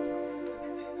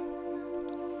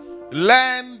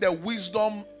 Learn the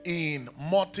wisdom in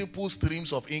multiple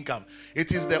streams of income.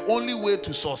 It is the only way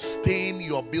to sustain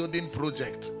your building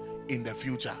project in the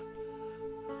future.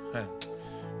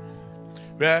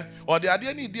 Where or the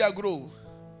idea need to grow.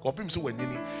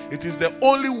 It is the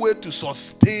only way to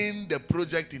sustain the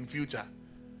project in future.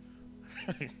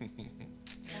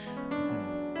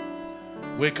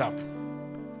 Wake up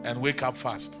and wake up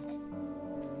fast.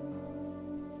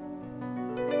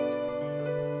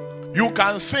 You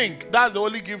can sing. That's the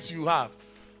only gift you have.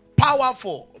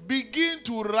 Powerful. Begin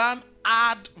to run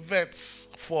adverts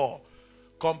for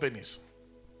companies.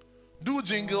 Do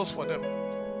jingles for them.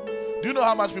 Do you know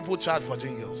how much people charge for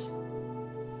jingles?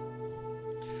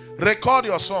 Record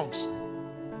your songs.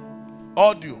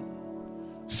 Audio.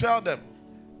 Sell them.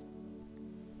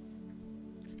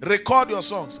 Record your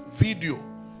songs. Video.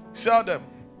 Sell them.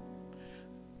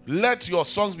 Let your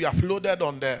songs be uploaded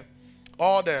on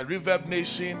all the Reverb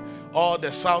Nation, all the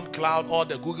SoundCloud, all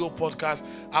the Google Podcasts,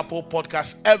 Apple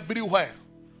Podcasts, everywhere.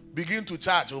 Begin to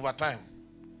charge over time.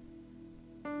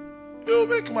 You'll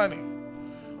make money.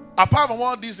 Apart from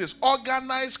all this is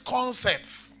organized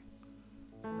concerts.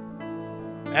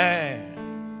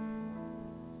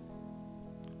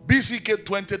 BCK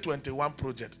 2021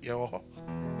 project.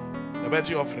 I bet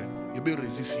you offering. You be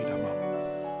resisting the amount.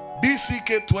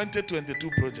 BCK 2022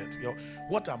 project.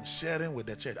 What I'm sharing with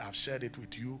the church, I've shared it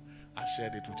with you. I've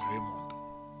shared it with Raymond.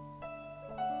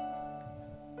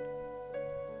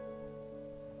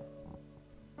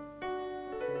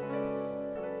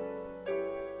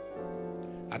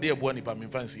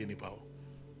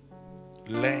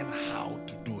 Learn how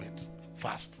to do it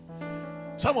fast.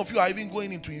 Some of you are even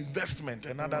going into investment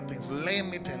and other things.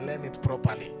 Learn it and learn it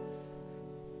properly.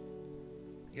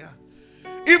 Yeah.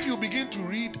 If you begin to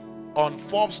read on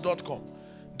Forbes.com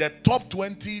the top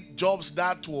 20 jobs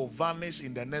that will vanish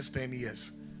in the next 10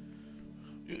 years,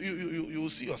 you will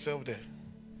see yourself there.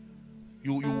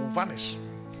 You will vanish.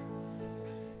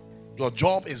 Your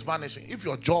job is vanishing. If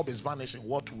your job is vanishing,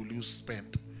 what will you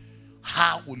spend?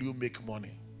 How will you make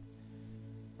money?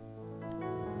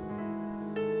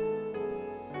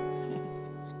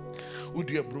 Who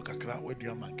do you broke kakra? Where do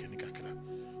you mankeni kakra?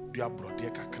 Do you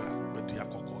brode kakra? Where do you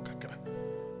koko kakra?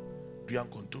 Do you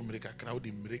kontumre kakra? Who do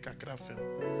you kakra fem?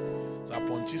 So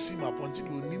aponchi sim aponchi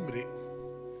do nimre.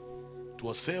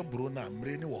 To say bro na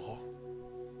mre ni woho.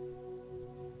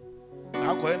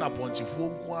 Ako na aponchi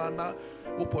phone kwana.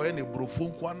 Upo ene bro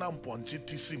phone kwana mponchi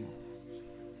tisim.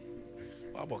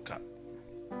 Waboka.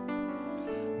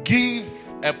 Give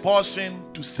a portion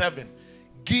to 7.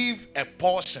 Give a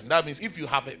portion. That means if you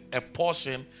have a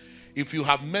portion, if you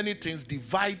have many things,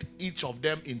 divide each of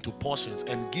them into portions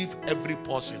and give every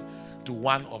portion to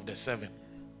one of the 7.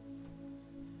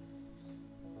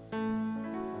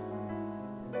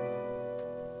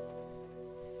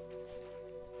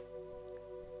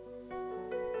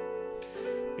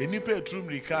 Enipe trum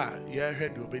rika ya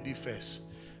head obedi first.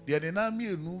 The enami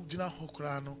enu jina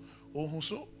hokra no ohun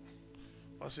so.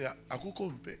 Ose akoko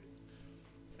mpe.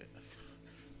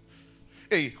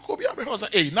 Hey, kobi abe hosa.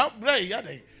 Hey, now bray ya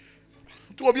dey.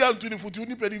 To obi antu ni futu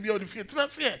ni pedi bia o di fi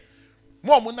trase e.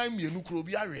 Mo mo nan mienu kro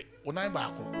obi awe, onan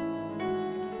ba ko.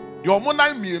 Yo mo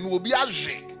nan mienu obi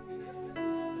ahwe.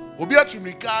 Obi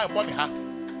atumika e boni ha.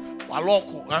 Wa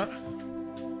loko, ha?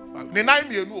 Ni nan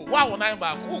mienu wa onan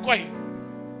ba ko ukoi.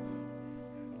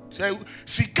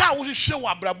 Sika wo hwe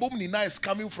wa brabom ni na is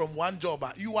coming from one job.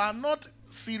 You are not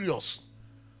serious.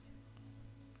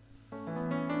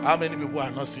 How many people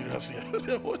are not serious here?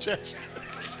 The whole church.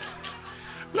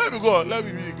 Let me go. Let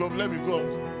me go. Let me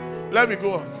go. Let me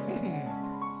go.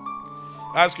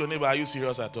 Ask your neighbor, are you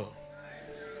serious at all?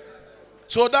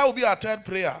 So that will be our third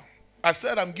prayer. I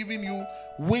said I'm giving you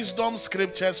wisdom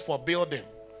scriptures for building.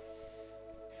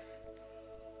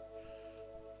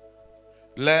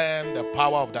 Learn the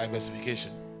power of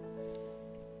diversification.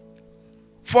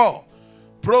 4.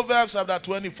 Proverbs chapter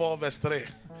 24 verse 3.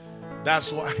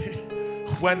 That's why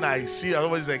when I see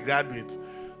everybody's a graduate,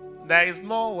 there is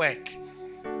no work.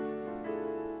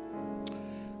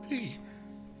 Hey.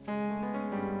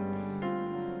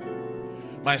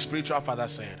 My spiritual father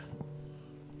said,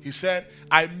 he said,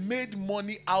 I made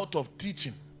money out of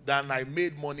teaching than I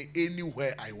made money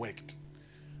anywhere I worked.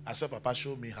 I said, Papa,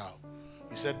 show me how.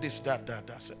 He said, this, that.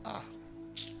 I said,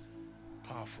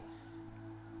 powerful.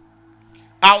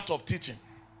 Out of teaching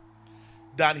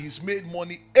than he's made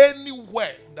money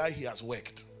anywhere that he has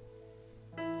worked.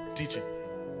 Teaching.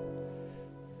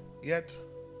 Yet,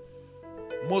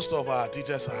 most of our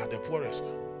teachers are the poorest.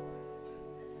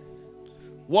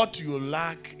 What you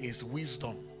lack is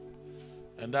wisdom.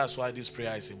 And that's why this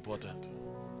prayer is important.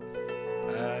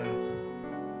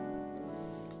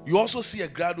 You also see a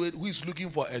graduate who is looking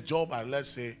for a job at, let's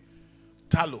say,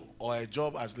 Talo, or a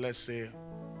job as, let's say,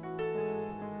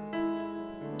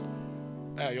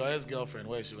 your ex-girlfriend,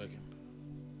 where is she working?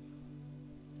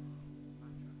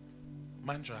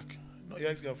 Mantrack. No,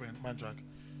 your ex-girlfriend, Mantrack.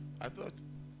 I thought,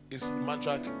 is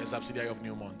Mantrack a subsidiary of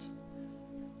Newmont?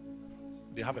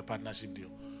 They have a partnership deal.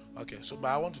 Okay, so but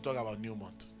I want to talk about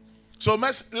Newmont. So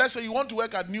let's say you want to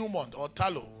work at Newmont or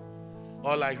Talo,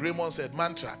 or like Raymond said,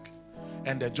 Mantrack,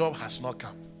 and the job has not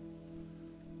come.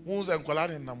 Go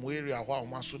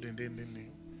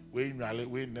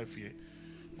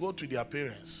to their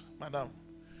parents, Madam.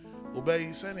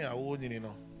 Obey, send your own, you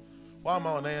know. One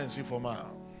man and see for my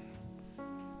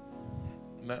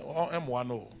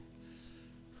M1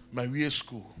 my way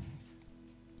school.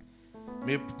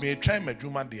 May try my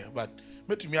Juma dear, but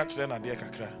me to me at then and dear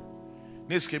Kakra.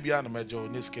 Niske be an major,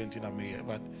 Niskentina me,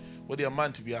 but what the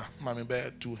amount to be a mammy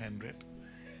bear 200.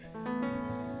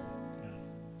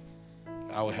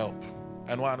 I will help.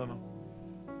 And one, I don't know.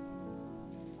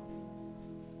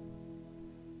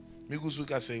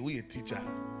 Migusuka say, we a teacher.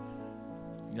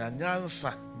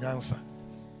 Nyansa.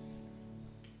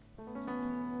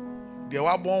 They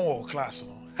were born or class.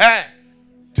 Hey,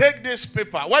 take this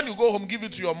paper. When you go home, give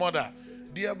it to your mother.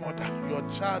 Dear mother, your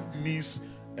child needs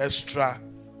extra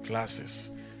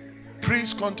classes.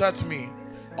 Please contact me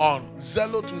on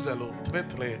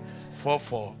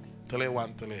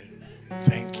 020-3344-313.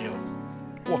 Thank you.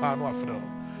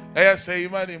 I say,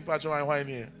 imagine patch my wine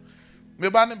here. Me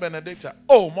ban Benedicta.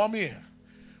 Oh, mommy.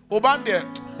 Obande.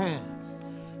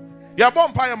 Ya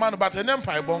bon pie man, but an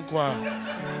empire bon kwa.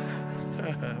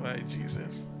 My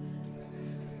Jesus.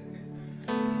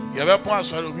 You ever point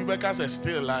sorry, we because a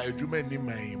still like you may name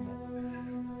my emo.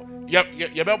 You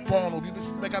ever point will be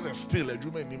because a still a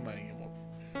you may name my emo.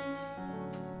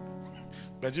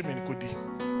 Benjamin Kudi.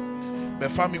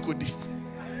 Befami Kudi.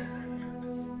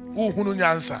 Who no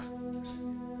answer.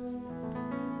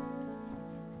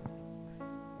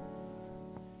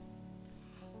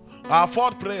 Our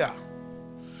fourth prayer.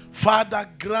 Father,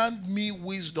 grant me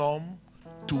wisdom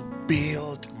to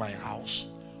build my house.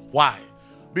 Why?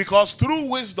 Because through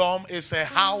wisdom is a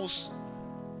house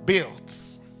built.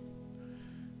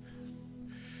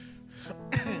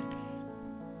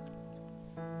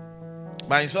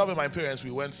 Myself and my parents,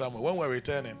 we went somewhere. When we were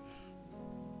returning,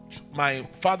 my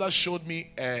father showed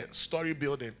me a story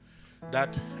building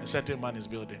that a certain man is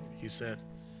building. He said,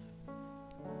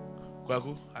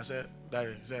 Kwaku, I said,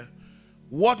 Daddy, he said,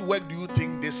 what work do you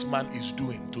think this man is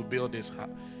doing to build this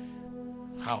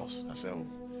house? I said, oh.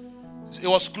 It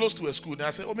was close to a school. And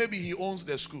I said, oh, maybe he owns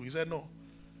the school. He said, no.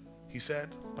 He said,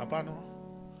 Papa, no.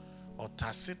 Or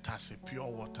tase pure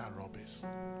water robbers.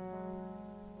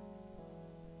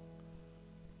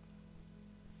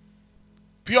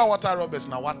 Pure water robbers.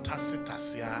 Now what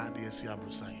tase ya de si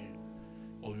abrusan.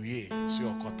 Oh yeah, so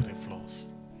you got 3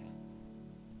 floors.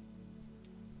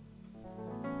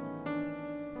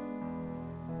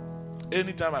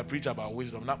 Anytime I preach about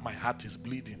wisdom, not my heart is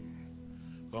bleeding.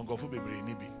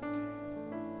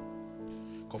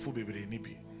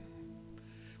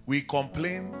 We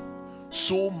complain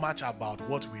so much about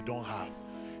what we don't have,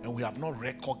 and we have not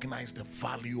recognized the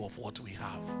value of what we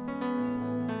have.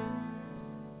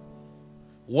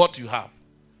 What you have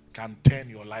can turn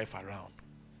your life around.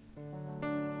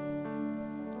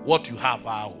 What you have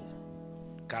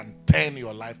can turn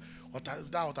your life. What I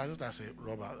say,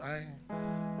 Robert?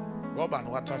 Robert,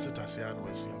 what I say, I know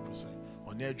see a person.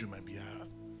 On the edge, you may be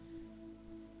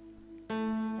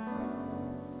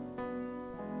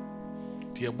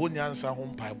Tiebo nyansa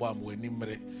home paibo am we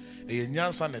nimre. E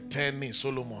nyansa ne turning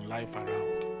Solomon life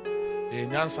around. E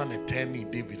nyansa ne turning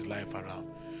David life around.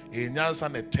 E nyansa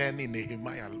ne turning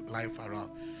Nehemiah life around.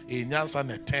 E nyansa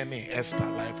ne turning Esther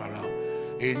life around.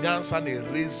 E nyansa ne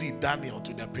raise Daniel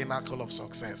to the pinnacle of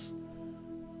success.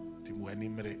 Timu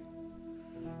enimre.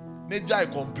 Ne jai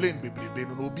complain bebrebe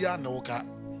no obi anoka.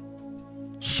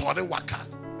 Sorry waka.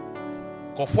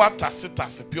 Kofu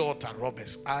tase pure water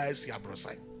robbers. I see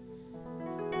abrosan.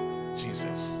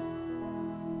 Jesus.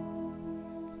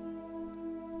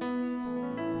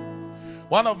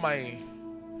 One of my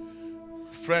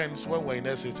friends, when we were in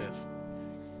SHS,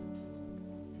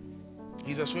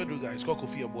 he's a Swedish guy. He's called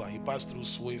Kofi Abua. He passed through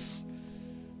Swiss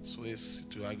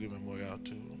to Agri Memorial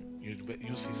to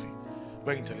UCC.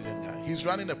 Very intelligent guy. He's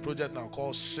running a project now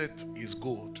called Shit is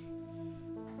Gold.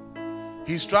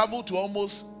 He's traveled to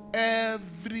almost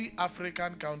every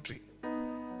African country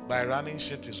by running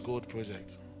Shit is Gold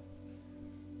project.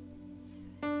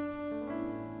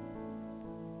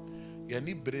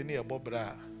 Yeni breni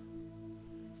abobra.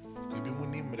 Could be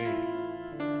munimre.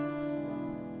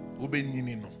 Ube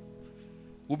ninino.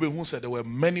 Ube who said there were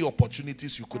many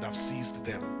opportunities you could have seized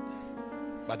them,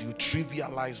 but you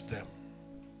trivialized them.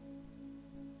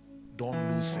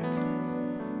 Don't lose it.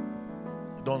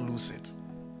 Don't lose it.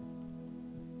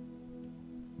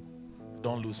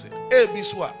 Don't lose it. Hey,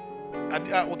 Biswa.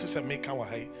 What is a maker?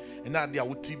 And now they are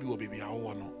with TB or baby.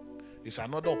 It's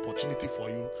another opportunity for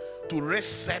you to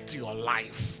reset your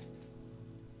life.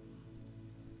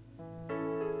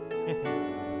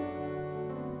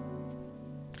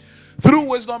 Through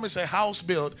wisdom is a house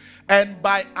built, and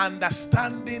by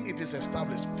understanding it is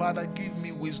established. Father, give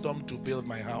me wisdom to build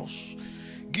my house.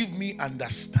 Give me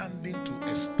understanding to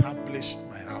establish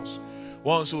my house.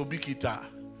 Once will be kita,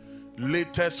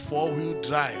 latest 4-wheel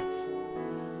drive.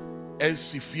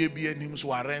 SCFB names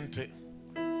were rented.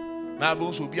 Now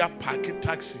will be a packet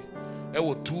taxi. It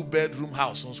was 2-bedroom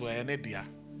house. So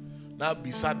now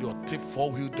beside your tip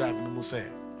 4-wheel drive, no say.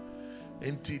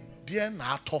 Enti dear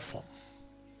na tofom.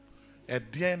 A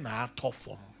dear na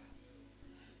tofom.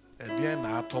 A dear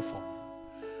na tofom.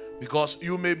 Because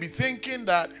you may be thinking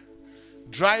that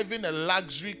driving a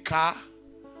luxury car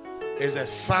is a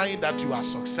sign that you are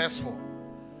successful.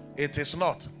 It is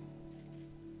not.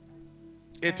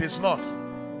 It is not.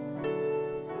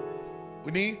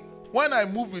 When I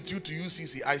moved with you to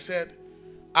UCC, I said,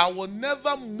 I will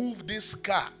never move this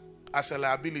car as a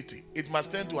liability. It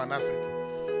must turn to an asset.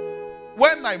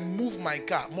 When I move my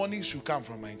car, money should come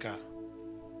from my car.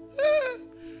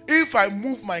 If I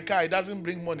move my car, it doesn't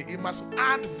bring money. It must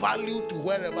add value to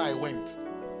wherever I went.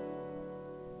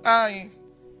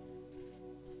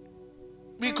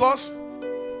 Because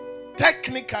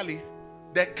technically,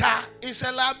 the car is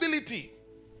a liability.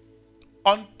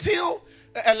 Until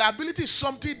a liability is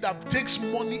something that takes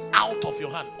money out of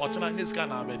your hand.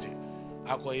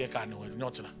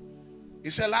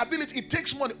 It's a liability. It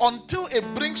takes money until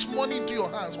it brings money into your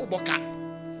hands.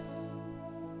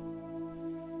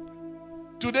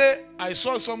 Today, I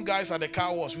saw some guys at the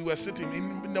car wash. We were sitting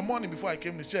in the morning before I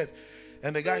came to church.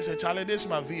 And the guy said, Charlie, this is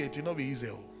my V8. It not be easy.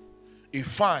 If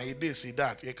fine, this,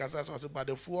 that. But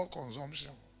the fuel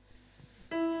consumption.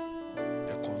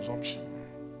 The consumption.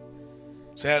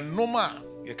 Say, no man,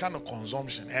 you kind of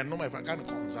consumption. And no man, if I kind of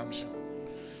consumption.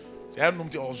 Say, I know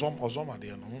the ozoma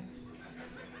there, no.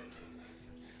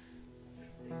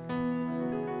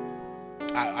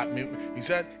 He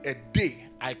said, a day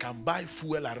I can buy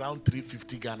fuel around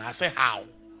 350 Ghana. I said, how?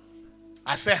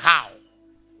 I said, how?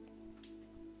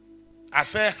 I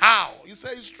said, how? He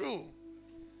said, it's true.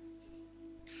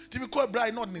 Typical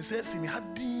bride not necessarily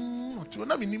had ding. You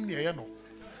know,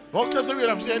 no, because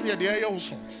I'm saying there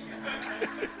also.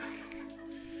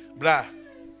 Bra,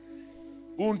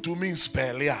 to mean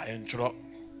spell ya entro.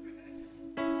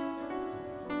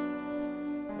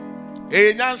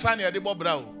 Nyansa ne de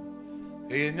bobra o.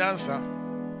 Nyansa.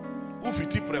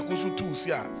 Ufiti prekusu tu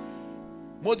sia.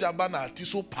 Moja bana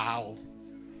tiso pao.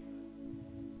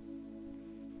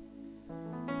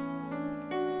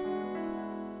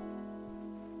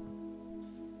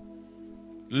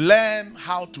 Learn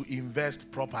how to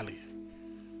invest properly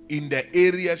in the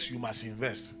areas you must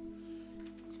invest.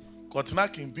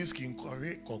 Kotna kin biskin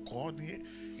kore kokoni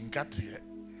inkatie.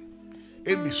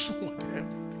 Emisu dem.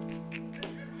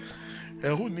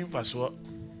 Who nim faso?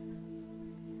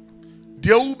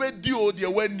 Dia ube dio dia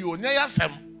wani o nya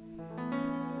yasem.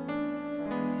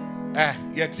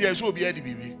 Yeti eso obi edi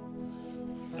bibi.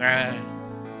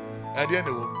 Ade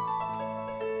ne wo.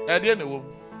 Ade ne wo.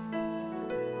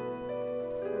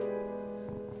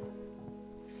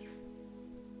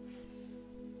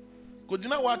 Could you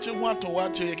not watch him want to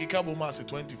watch a Kikabo Mass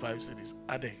 25 cities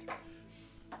a day?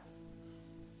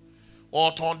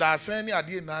 Or Tonda Sani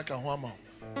Adi Naka Homa.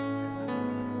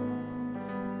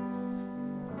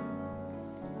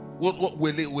 What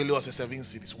will was 7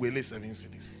 cities? Will 7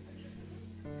 cities?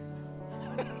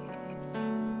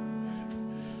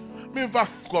 Me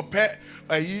compare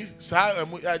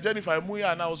Jennifer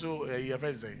Muya and also a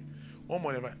first day. One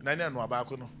more, Nana no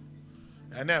Abacono.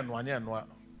 And then one.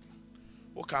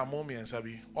 Oka mommy and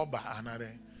sabi oba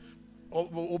another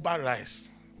oba rice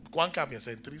 1 cup yes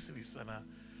 3 cities na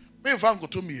me fan go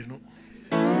to me you know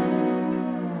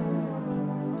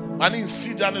mani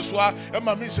si jane so a e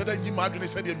ma me said that you madwene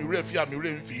said me refi a me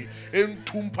remfi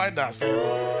entum pai da say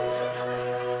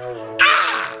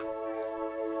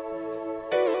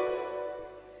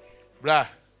bra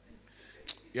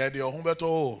ya de ohun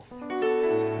beto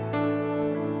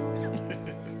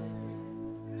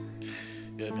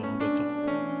ya de ohun beto.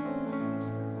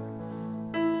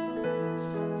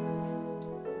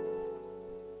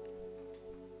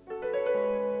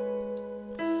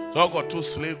 So I got two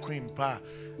slave queen pa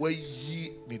where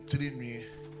ye ni trini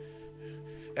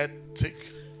etik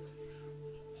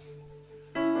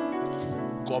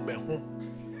gobe hu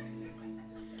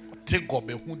take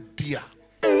gobe hu dia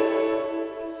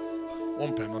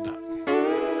one penoda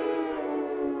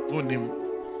onim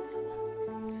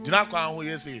jina kwa hu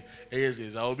yesi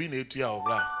za obi na etu ya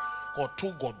obra ko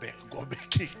to gobe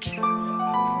cake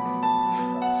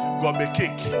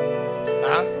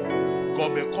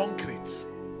gobe concrete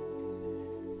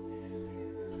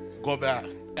gobe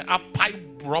a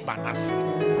pipe rubber nasi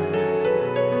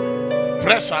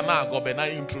pressure na gobe na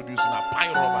introduce na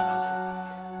pipe rubber nasi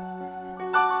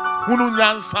hunu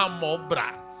nyansa mo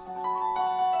bra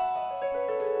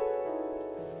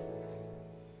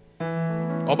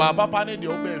oba papa ne de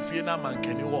oba fie na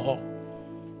mankani wo ho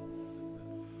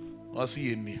o si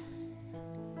yeni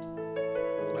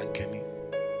mankani.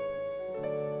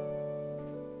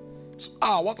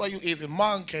 What are you eating?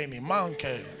 Mankani.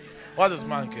 What is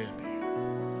mankani?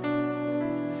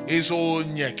 It's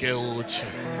onyeke oche.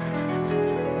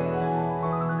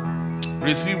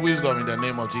 Receive wisdom in the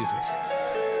name of Jesus.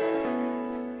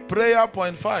 Prayer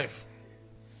point 5.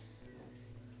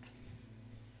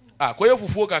 Koye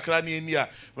fufuo kakra ni eni a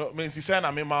me nti say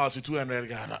na me ma was 200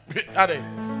 Ghana. Ade.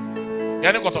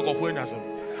 Ya ne kotokofo enyasem.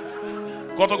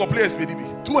 Kotoko place be di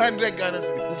 200 Ghana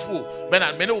cedi fufuo. Me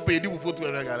na me ne wo pay di fufuo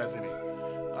 200 Ghana cedi.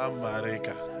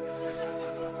 America.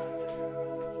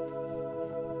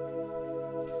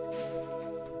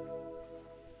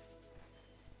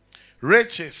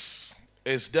 Riches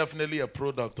is definitely a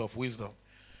product of wisdom.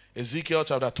 Ezekiel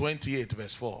chapter 28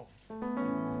 verse 4.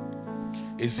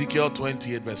 Ezekiel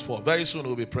 28 verse 4. Very soon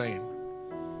we'll be praying.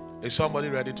 Is somebody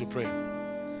ready to pray?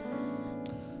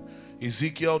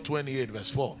 Ezekiel 28 verse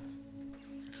 4.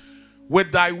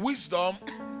 With thy wisdom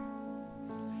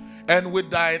and with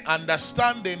thine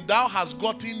understanding thou hast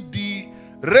gotten thee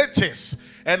riches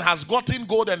and hast gotten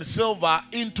gold and silver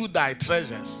into thy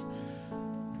treasures.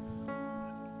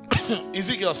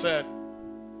 Ezekiel said,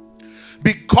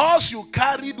 because you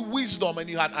carried wisdom and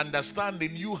you had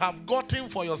understanding, you have gotten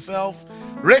for yourself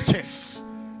riches,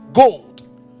 gold,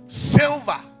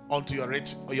 silver unto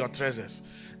your treasures.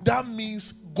 That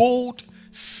means gold,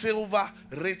 silver,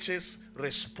 riches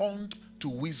respond to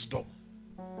wisdom.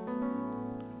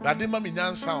 Radima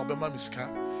minyansa obema miska.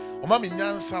 Oma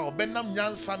minyansa obenam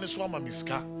nyansa ne so ama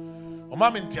miska.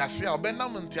 Oma mintiasia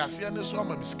obenam ntiasia ne so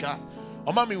ama miska.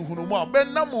 Oma minhunumu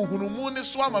obenam hunumu ne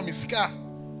so ama miska.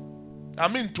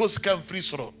 Amin to sika free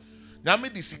soro. Nyame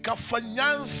di sika fa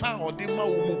nyansa odema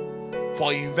umu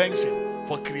for invention,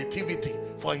 for creativity,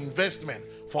 for investment,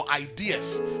 for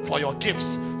ideas, for your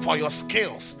gifts, for your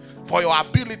skills, for your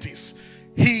abilities.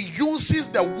 He uses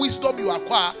the wisdom you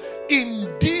acquire in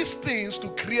these things to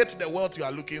create the wealth you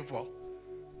are looking for.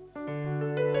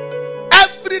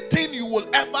 Everything you will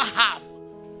ever have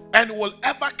and will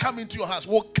ever come into your hands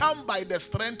will come by the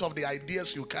strength of the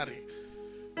ideas you carry.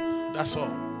 That's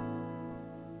all.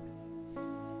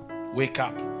 Wake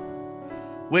up.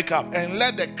 Wake up and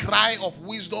let the cry of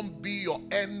wisdom be your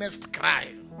earnest cry.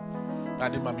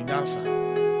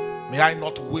 May I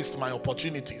not waste my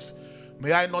opportunities.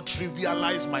 May I not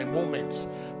trivialize my moments.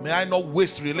 May I not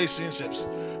waste relationships.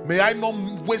 May I not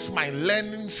waste my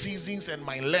learning seasons and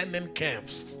my learning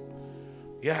curves.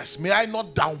 Yes, may I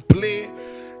not downplay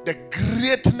the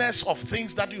greatness of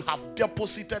things that you have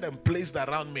deposited and placed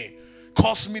around me.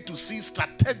 Cause me to see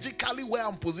strategically where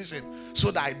I'm positioned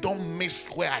so that I don't miss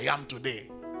where I am today.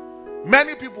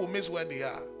 Many people miss where they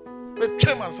are. But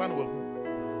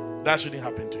that shouldn't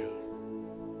happen to you.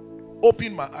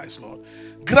 Open my eyes, Lord.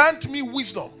 Grant me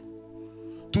wisdom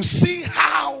to see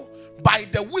how by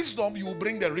the wisdom you will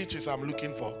bring the riches I'm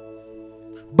looking for.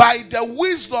 By the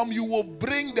wisdom you will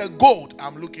bring the gold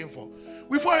I'm looking for.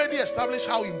 We've already established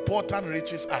how important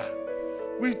riches are.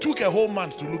 We took a whole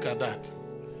month to look at that.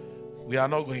 We are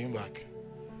not going back.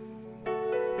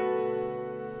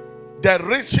 The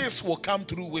riches will come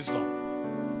through wisdom.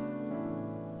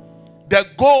 The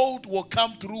gold will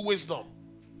come through wisdom.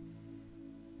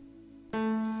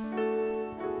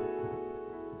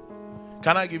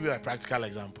 Can I give you a practical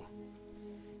example?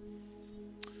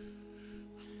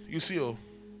 You see,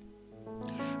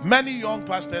 many young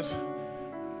pastors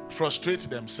frustrate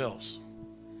themselves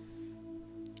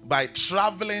by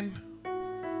traveling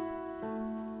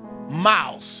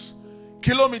miles,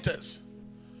 kilometers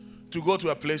to go to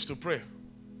a place to pray.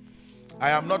 I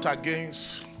am not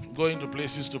against going to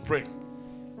places to pray.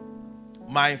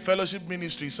 My fellowship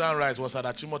ministry, Sunrise, was at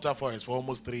Achimota Forest for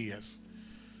almost 3 years.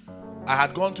 I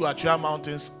had gone to Achia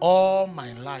Mountains all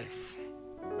my life.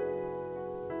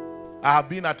 I have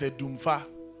been at Edumfa.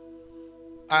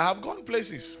 I have gone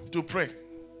places to pray.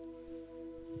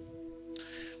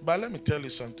 But let me tell you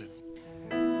something.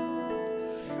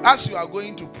 As you are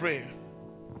going to pray,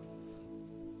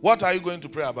 what are you going to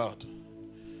pray about?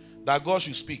 That God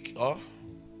should speak, or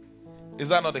is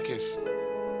that not the case?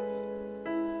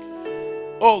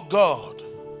 Oh God,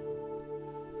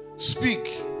 speak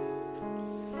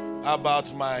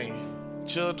about my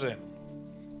children.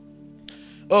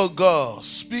 Oh God,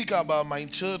 speak about my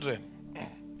children.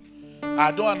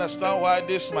 I don't understand why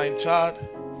this my child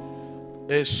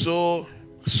is so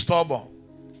stubborn.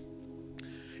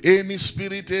 Any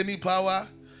spirit, any power,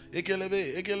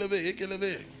 ekelebe, ekelebe,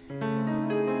 ekelebe.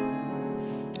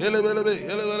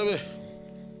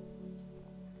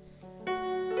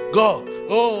 God,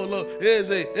 oh Lord,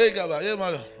 hey, Gaba, hey,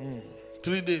 mother.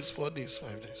 3 days, 4 days,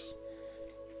 5 days.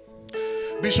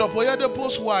 Bishop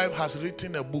Oyedepo's wife has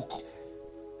written a book,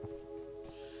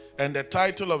 and the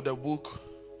title of the book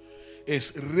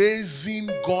is Raising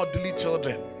Godly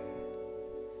Children.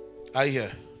 I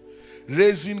hear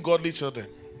Raising Godly Children.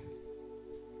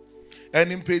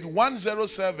 And in page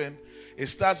 107, it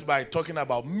starts by talking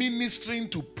about ministering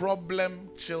to problem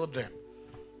children.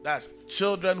 That's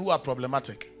children who are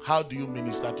problematic. How do you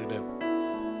minister to them?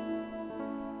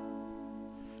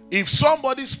 If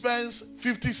somebody spends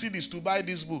 50 cedis to buy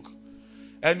this book,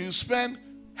 and you spend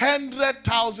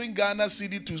 100,000 Ghana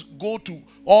cedi to go to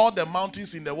all the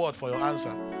mountains in the world for your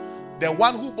answer, the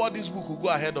one who bought this book will go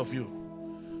ahead of you,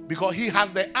 because he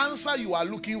has the answer you are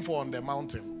looking for on the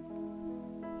mountain.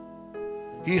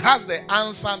 He has the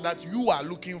answer that you are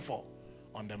looking for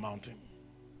on the mountain.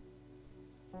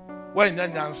 When you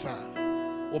answer,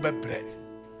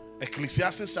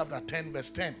 Ecclesiastes chapter 10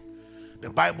 verse 10, the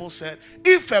Bible said,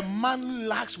 if a man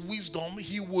lacks wisdom,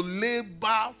 he will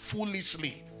labor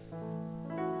foolishly.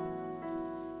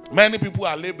 Many people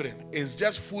are laboring. It's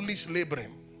just foolish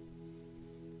laboring.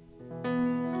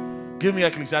 Give me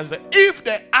Ecclesiastes. If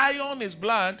the iron is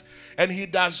blunt and he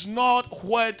does not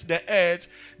whet the edge,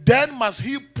 then must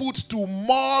he put to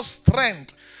more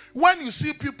strength. When you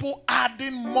see people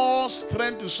adding more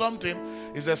strength to something,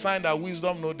 it's a sign that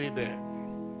wisdom no day there.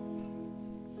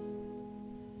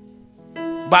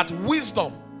 But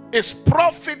wisdom is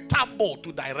profitable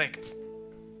to direct.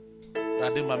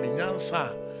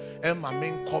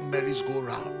 Merries go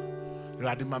round.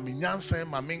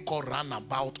 Run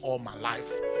about all my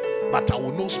life. But I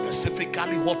will know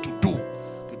specifically what to do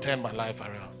to turn my life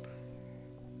around.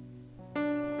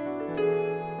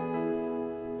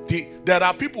 There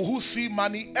are people who see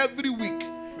money every week,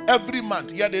 every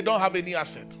month, yet they don't have any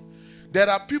asset. There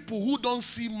are people who don't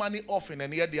see money often,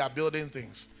 and yet they are building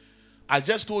things. I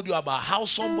just told you about how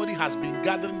somebody has been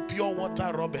gathering pure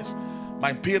water rubbers.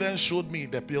 My parents showed me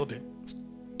the building,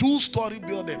 2-story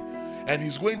building, and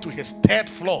he's going to his 3rd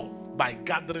floor by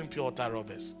gathering pure water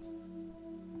rubbers.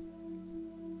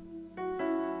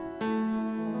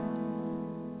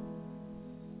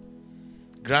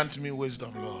 Grant me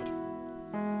wisdom, Lord.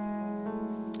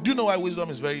 Do you know why wisdom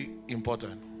is very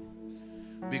important?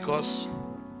 Because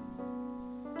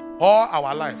all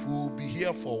our life we will be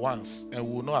here for once and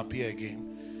we will not appear again.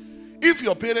 If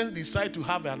your parents decide to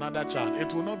have another child,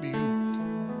 it will not be you.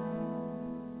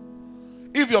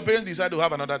 If your parents decide to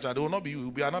have another child, it will not be you, it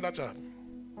will be another child.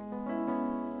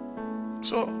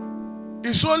 So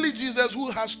it's only Jesus who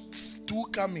has 2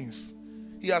 comings.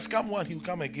 He has come one, he will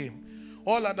come again.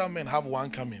 All other men have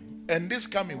 1 coming. And this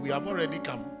coming, we have already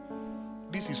come.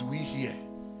 This is we here.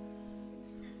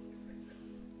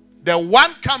 The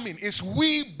one coming is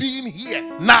we being here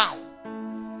now.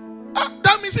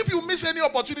 That means if you miss any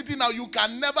opportunity now, you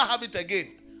can never have it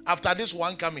again after this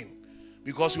one coming.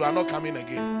 Because you are not coming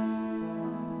again.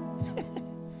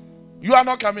 You are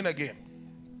not coming again.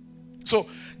 So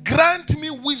grant me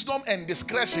wisdom and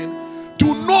discretion to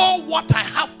know what I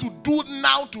have to do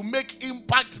now to make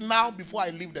impact now before I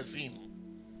leave the scene.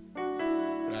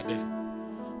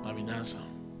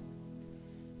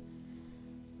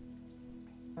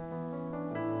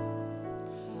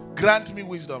 Grant me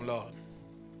wisdom, Lord,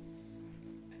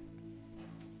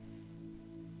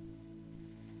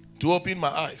 to open my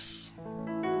eyes.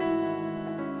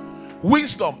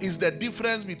 Wisdom is the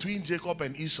difference between Jacob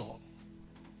and Esau.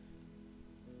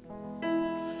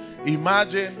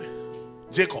 Imagine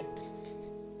Jacob.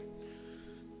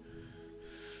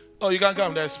 Oh, you can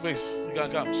come. There's space. You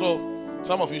can come. So,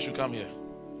 some of you should come here.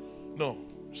 No.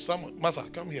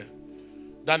 Masa, come here.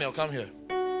 Daniel, come here.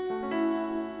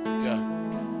 Yeah.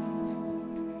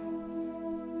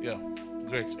 Yeah.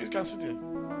 Great. You can sit here.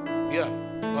 Yeah.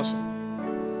 Awesome.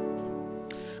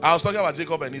 I was talking about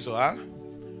Jacob and Esau. Huh?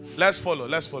 Let's follow.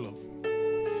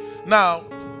 Now,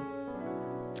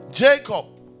 Jacob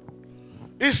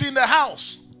is in the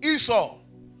house. Esau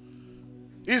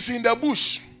is in the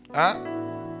bush.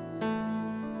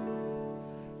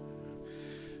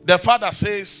 The father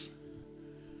says,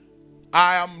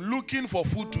 I am looking for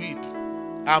food to eat.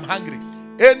 I'm hungry.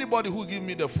 Anybody who give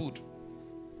me the food,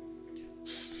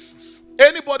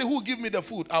 anybody who give me the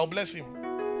food, I'll bless him.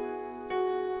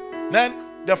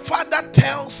 Then the father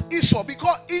tells Esau,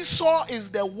 because Esau is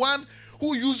the one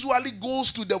who usually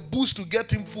goes to the bush to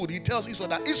get him food. He tells Esau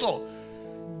that, Esau,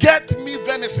 get me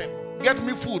venison, get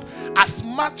me food, as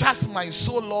much as my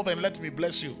soul love, and let me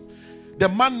bless you. The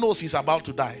man knows he's about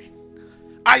to die.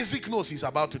 Isaac knows he's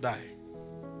about to die.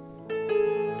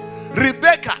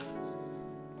 Rebekah,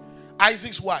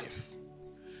 Isaac's wife,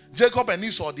 Jacob and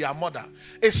Esau, their mother,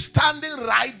 is standing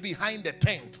right behind the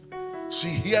tent. She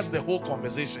hears the whole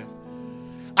conversation.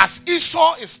 As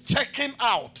Esau is checking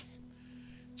out,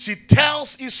 she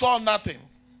tells Esau nothing.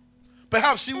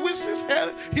 Perhaps she wishes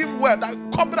him well. That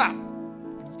Cobra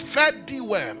fed thee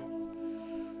well.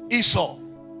 Esau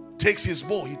takes his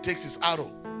bow, he takes his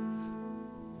arrow.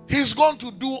 He's going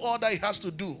to do all that he has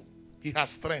to do. He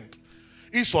has strength.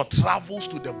 Esau travels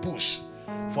to the bush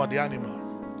for the animal.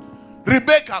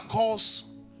 Rebekah calls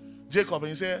Jacob and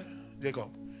he says, Jacob,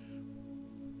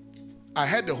 I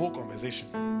heard the whole conversation.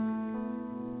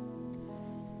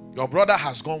 Your brother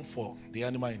has gone for the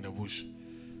animal in the bush.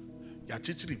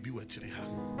 Yachichiri bi wachiri ha.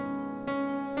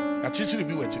 Yachichiri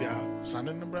bi wachiri ha.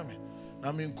 Sane nembra me.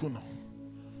 Na me nkuno.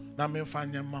 Na me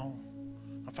fanya mao.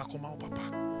 Afakoma papa.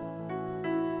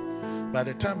 By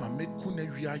the time I make kuna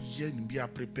wiya ye nimbi a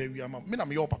prepare wiya ma. Me na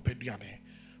me yo papa duane.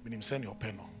 Me nim send your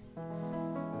peno.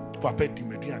 Papa di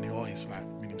me duane all his life.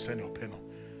 Me nim send your peno.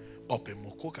 Ope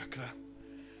moko kakra.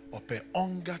 Ope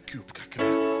onga cube kakra.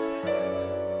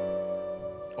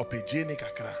 Ope jene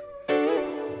kakra.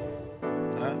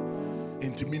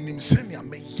 Inti minim senya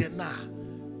me yena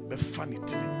be funny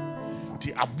timi.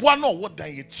 Ti abua no what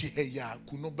dan ye chi he ya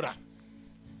kunobra.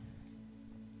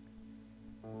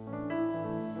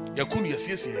 Ya kunu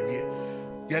yesiesi ye.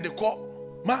 Ya de ko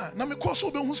ma na me ko so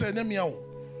be hu se na mia wo.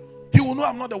 He will know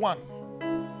I'm not the one.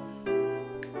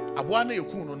 Abua na ye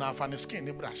kunu na afa ne skin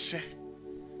ne bra hye.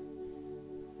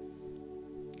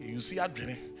 You see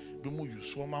adwene be mu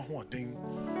yuso ma ho oden.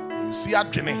 You see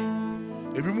adwene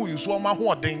e be mu yuso ma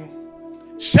ho oden.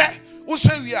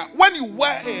 When you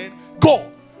wear it,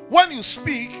 go. When you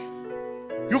speak,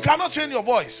 you cannot change your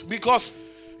voice because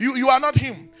you are not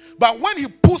him. But when he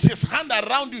puts his hand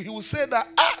around you, he will say that,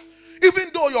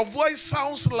 even though your voice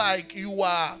sounds like you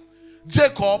are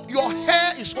Jacob, your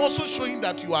hair is also showing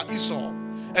that you are Esau,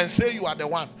 and say you are the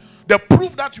one. The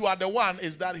proof that you are the one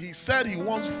is that he said he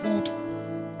wants food.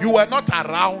 You were not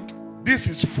around. This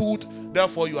is food,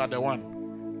 therefore you are the one.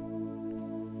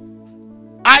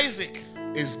 Isaac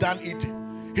is done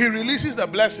eating. He releases the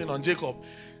blessing on Jacob.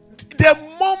 The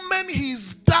moment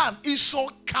he's done, Esau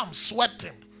comes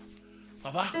sweating.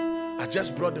 Papa, I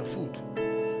just brought the food.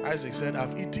 Isaac said,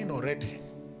 I've eaten already.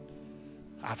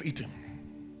 I've eaten.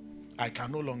 I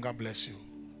can no longer bless you.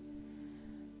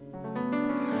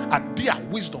 At their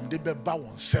wisdom, they be bow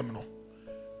on seminal.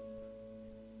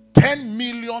 10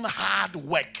 million hard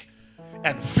work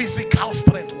and physical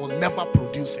strength will never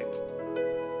produce it.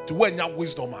 To when your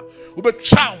wisdom,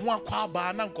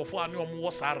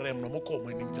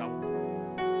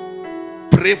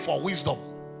 pray for wisdom.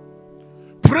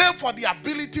 Pray for the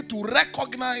ability to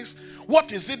recognize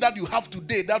what is it that you have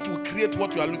today that will create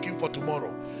what you are looking for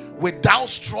tomorrow without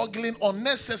struggling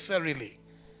unnecessarily.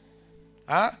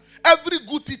 Every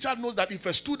good teacher knows that if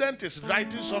a student is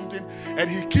writing something and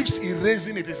he keeps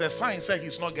erasing it, it's a sign that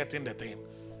he's not getting the thing.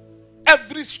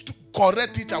 Every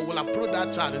correct teacher will approach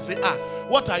that child and say,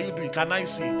 what are you doing? Can I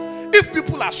see? If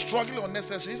people are struggling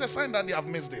unnecessarily, it's a sign that they have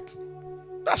missed it.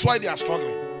 That's why they are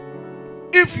struggling.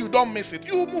 If you don't miss it,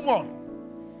 you move on.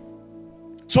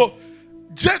 So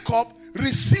Jacob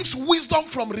receives wisdom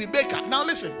from Rebekah. Now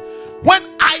listen, when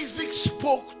Isaac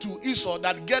spoke to Esau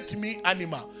that get me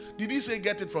animal, did he say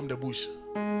get it from the bush?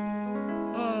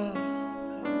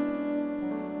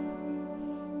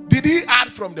 Did he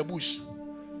add from the bush?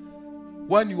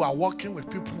 When you are working with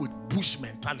people with bush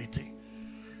mentality,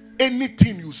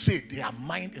 anything you say, their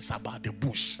mind is about the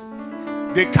bush.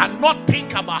 They cannot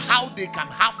think about how they can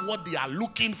have what they are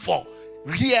looking for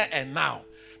here and now.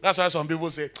 That's why some people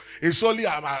say, it's only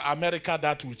America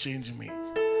that will change me.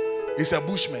 It's a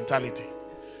bush mentality.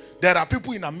 There are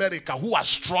people in America who are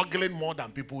struggling more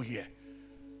than people here.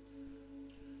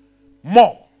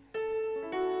 More.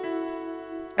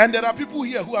 And there are people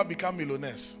here who have become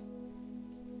millionaires.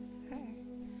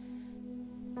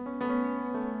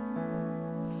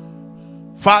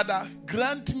 Father,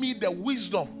 grant me the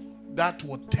wisdom that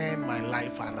will turn my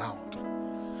life around.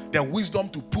 The wisdom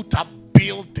to put up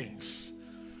buildings.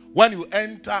 When you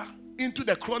enter into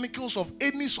the chronicles of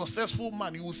any successful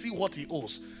man, you will see what he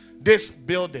owes. This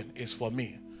building is for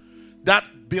me.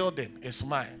 That building is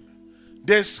mine.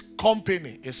 This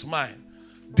company is mine.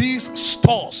 These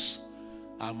stores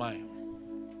are mine.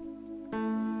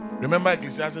 Remember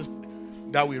Ecclesiastes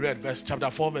that we read, chapter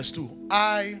 4, verse 2.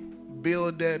 I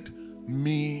builded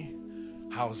me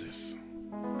houses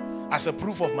as a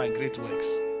proof of my great works.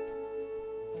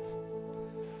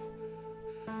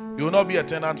 You will not be a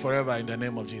tenant forever in the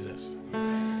name of Jesus.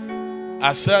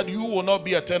 I said you will not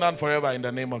be a tenant forever in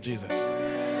the name of Jesus.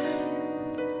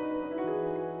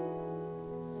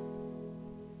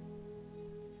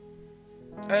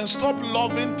 And stop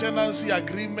loving tenancy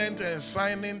agreement and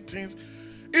signing things.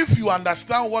 If you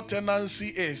understand what tenancy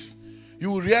is,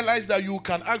 you will realize that you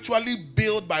can actually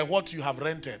build by what you have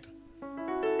rented.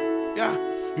 Yeah.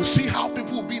 You see how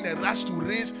people will be in a rush to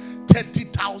raise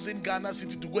 30,000 Ghana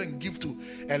cedi to go and give to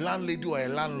a landlady or a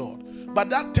landlord. But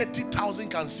that 30,000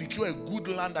 can secure a good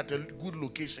land at a good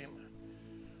location.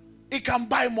 It can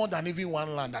buy more than even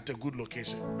one land at a good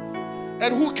location.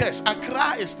 And who cares?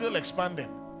 Accra is still expanding.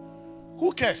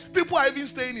 Who cares? People are even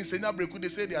staying in Senyabreku. They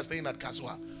say they are staying at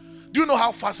Kaswa. Do you know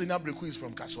how far Senyabreku is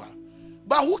from Kaswa?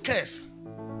 But who cares?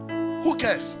 Who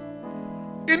cares?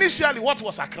 Initially, what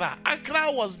was Accra?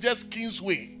 Accra was just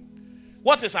Kingsway.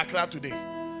 What is Accra today?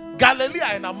 Galilee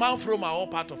and a man from our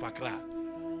part of Accra.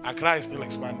 Accra is still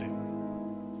expanding.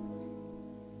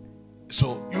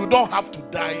 So you don't have to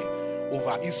die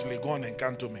over East Legon and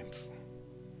cantonments.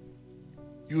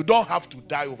 You don't have to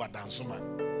die over Dansuman.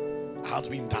 I want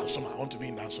to be in Dansuman. I want to be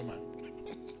in Dansuman.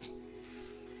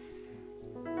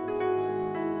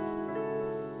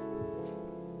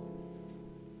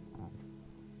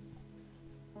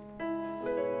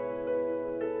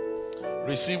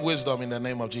 Receive wisdom in the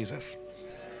name of Jesus.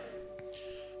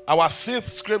 Our sixth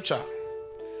scripture,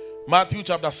 Matthew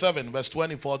chapter 7, verse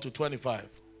 24 to 25.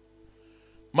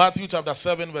 Matthew chapter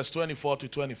 7, verse 24 to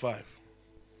 25.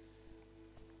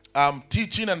 I'm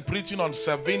teaching and preaching on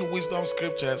 7 wisdom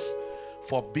scriptures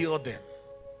for building.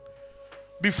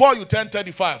 Before you turn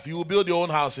 35, you will build your own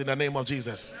house in the name of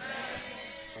Jesus.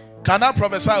 Can I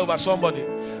prophesy over somebody?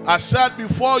 I said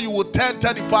before you will turn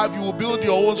 35, you will build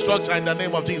your own structure in the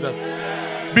name of Jesus.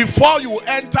 Before you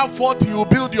enter 40, you will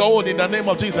build your own in the name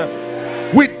of Jesus.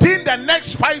 Within the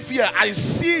next 5 years, I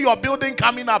see your building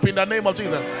coming up in the name of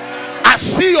Jesus. I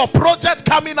see your project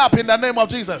coming up in the name of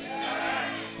Jesus.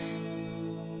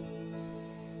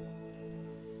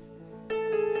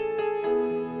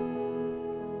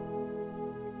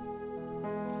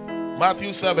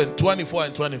 Matthew 7, 24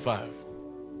 and 25.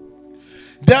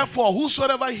 Therefore,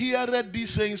 whosoever heareth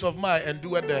these sayings of mine and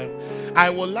doeth them, I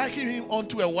will liken him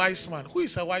unto a wise man. Who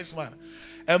is a wise man?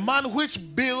 A man which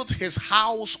built his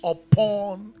house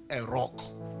upon a rock.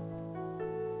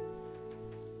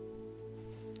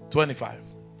 25.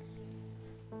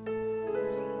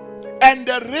 And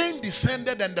the rain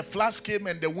descended, and the floods came,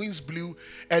 and the winds blew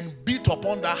and beat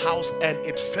upon that house, and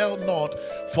it fell not,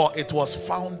 for it was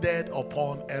founded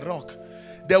upon a rock.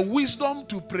 The wisdom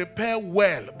to prepare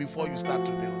well before you start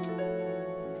to build.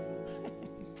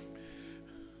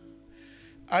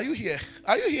 Are you here?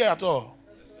 Are you here at all?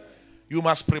 You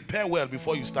must prepare well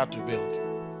before you start to build.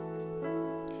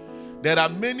 There are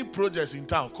many projects in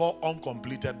town called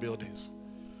uncompleted buildings.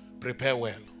 Prepare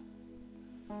well.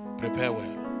 Prepare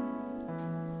well.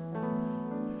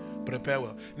 Prepare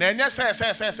well.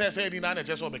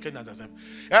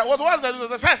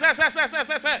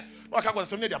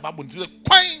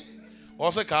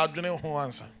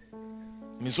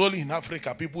 It's only in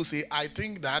Africa people say, I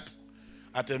think that,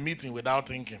 at a meeting without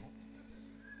thinking.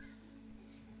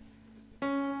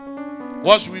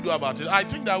 What should we do about it? I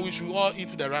think that we should all eat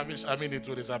the rubbish. I mean, it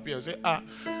will disappear. Say,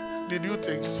 did you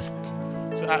think?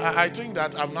 So I think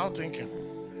that I'm now thinking.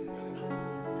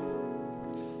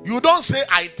 You don't say,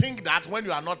 I think that, when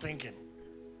you are not thinking.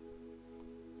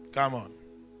 Come on.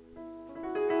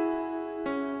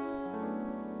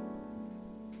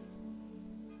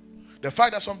 The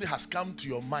fact that something has come to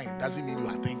your mind doesn't mean you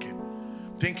are thinking.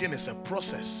 Thinking is a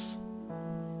process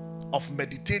of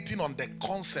meditating on the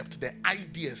concept, the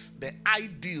ideas, the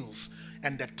ideals,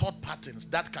 and the thought patterns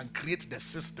that can create the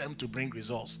system to bring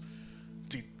results.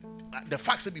 The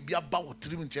fact that be about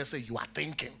just say you are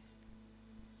thinking.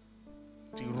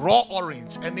 The raw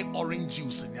orange, any orange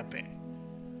juice in your pen.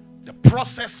 The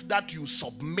process that you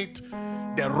submit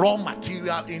the raw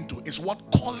material into is what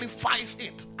qualifies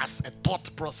it as a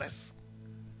thought process.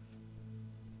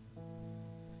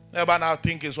 Everybody now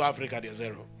thinking so Africa, they're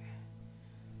zero.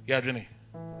 Yeah, Jenny.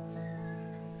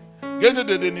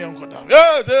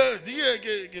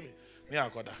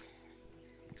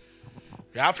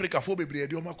 Africa for be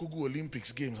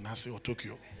Olympics games and I say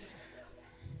Tokyo.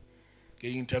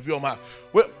 Interview man.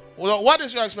 Well, what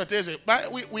is your expectation?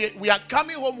 We are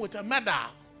coming home with a medal.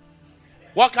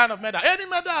 What kind of medal? Any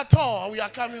medal at all. We are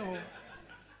coming home.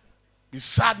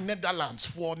 Beside Netherlands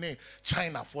for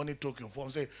China for Tokyo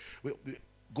for say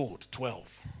gold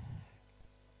 12.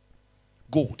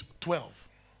 Gold 12.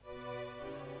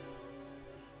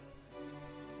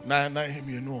 Na him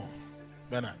you know.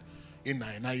 Bernard. In na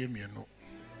him you know.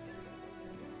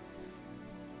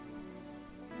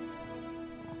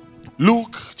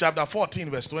 Luke chapter 14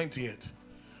 verse 28.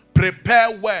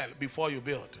 Prepare well before you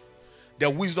build. The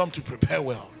wisdom to prepare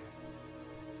well.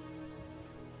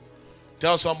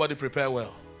 Tell somebody prepare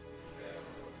well.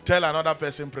 Tell another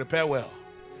person prepare well.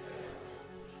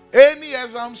 Any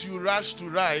exams you rush to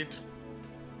write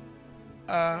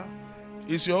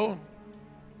is your own.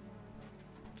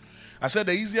 I said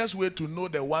the easiest way to know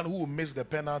the one who will miss the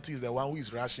penalty is the one who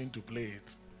is rushing to play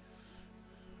it.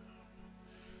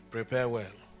 Prepare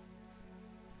well.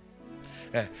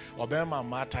 Obama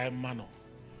matai mano.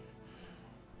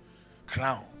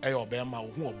 Crown. Obama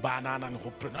who banana and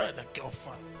who the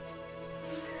girlfriend.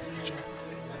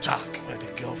 Jack,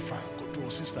 the girlfriend. Go to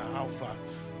a sister. How far?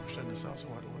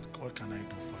 What can I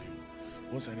do for you?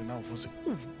 What's any now for say?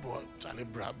 Oh boy, Charlie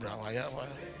bra.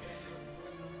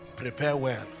 Prepare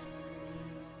well.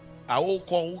 I will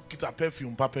call kita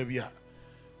perfume papa bia.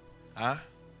 Huh?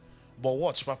 But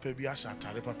watch papa bia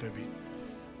shatare papa bi.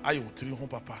 Ayo tiri home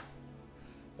papa.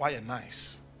 Why you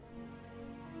nice?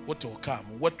 What will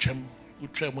come? What trem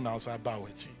now outside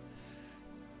bawechi?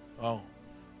 Oh,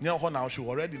 near her now she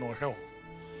already know hell.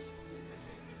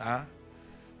 Huh?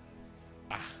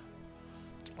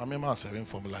 I remember serving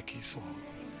from Lucky so.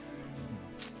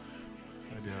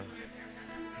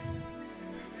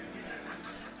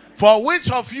 For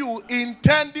which of you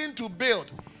intending to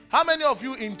build? How many of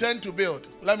you intend to build?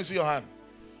 Let me see your hand.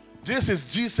 This is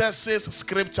Jesus'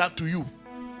 scripture to you.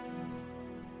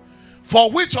 For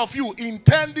which of you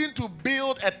intending to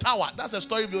build a tower? That's a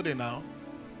story building now.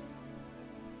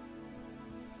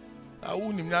 I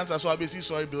wouldn't see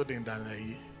story building than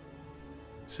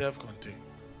self-contained.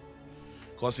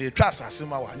 Because he trusts us,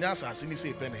 and yes, I see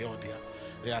say pen here or there.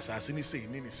 Yes, I see say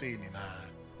in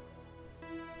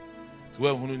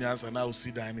well, who knows now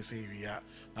see that and say we are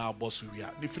now boss we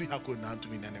are. The free hako now to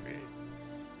me anyway.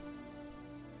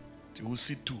 You will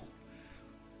see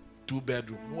two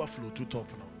bedroom, no floor, two top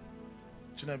now.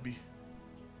 Chinabi.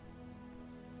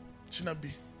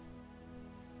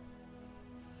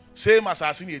 Same as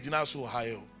I seen a so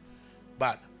high,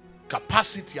 but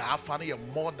capacity I have found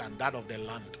more than that of the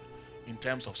land in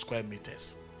terms of square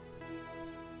meters.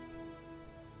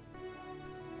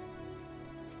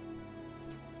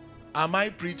 Am I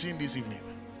preaching this evening?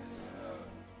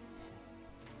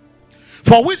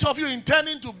 For which of you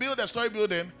intending to build a story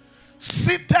building,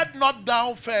 seated not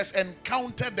down first and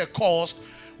counted the cost,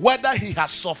 whether he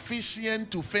has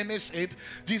sufficient to finish it?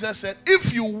 Jesus said,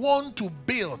 if you want to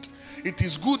build, it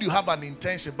is good you have an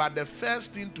intention, but the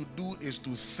first thing to do is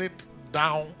to sit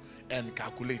down and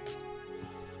calculate.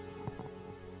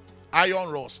 Iron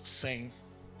rods saying,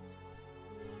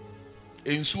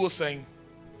 insuo saying,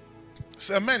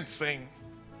 cement saying,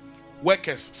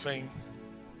 workers saying,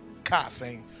 car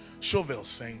saying, shovel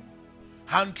saying,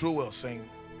 hand trowel saying,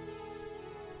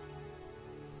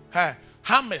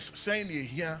 hammers saying you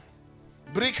here,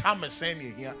 brick hammers saying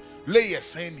you here, layers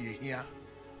saying you here,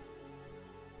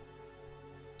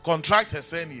 contractors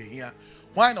saying you here.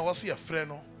 Why not see a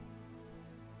friend?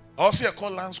 Or see a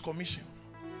call lands commission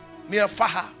near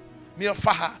Faha,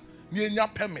 near your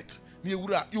permit.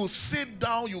 You sit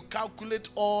down, you calculate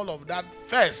all of that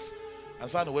first, and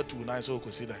start the way to nice or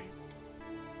consider.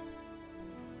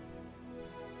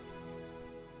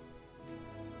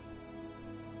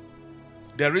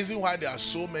 The reason why there are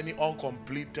so many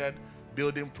uncompleted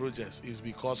building projects is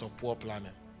because of poor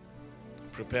planning.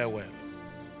 Prepare well.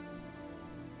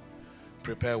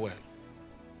 Prepare well.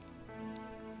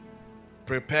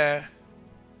 Prepare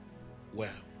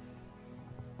well.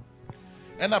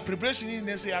 And a preparation in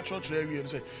the say church area and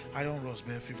say iron rods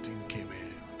bear 15k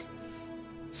bear,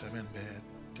 7 bear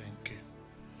 10k.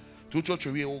 Two church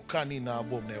area will can in our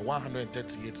bomb there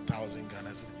 138,000 Ghana.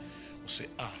 We say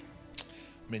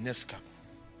meneska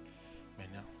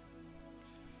menya.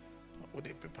 What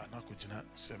they paper na kujina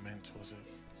cement was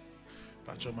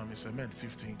a patcho mami cement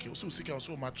 15k. So sika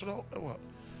so much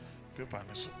paper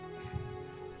na so.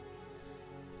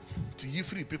 To you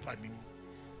free paper ning.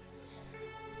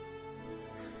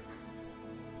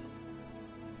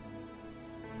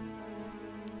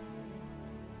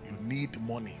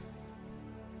 money.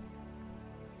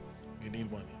 You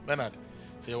need money. Bernard,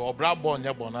 say, "Oh, brab boy,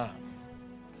 ya bona."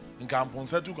 In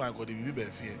Camponsa to go to be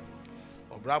fear.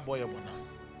 Or brab boy, ya bona.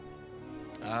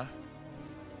 Ah.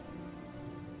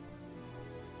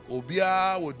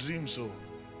 Obia will dream so.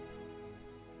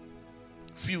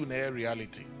 Few near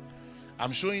reality.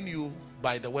 I'm showing you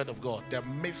by the word of God the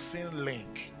missing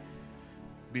link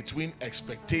between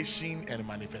expectation and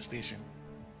manifestation.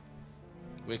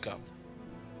 Wake up.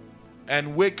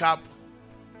 And wake up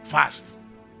fast.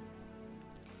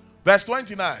 Verse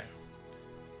 29.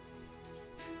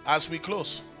 As we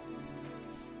close.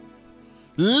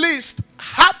 Least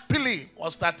happily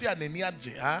was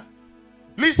huh?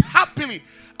 Least happily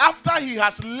after he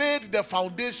has laid the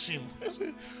foundation.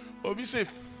 Obi say,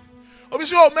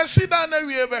 oh, Messi down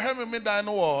we ever have me down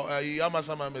or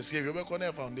Yamasama Messi, you ever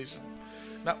a foundation.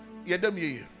 Now, yedem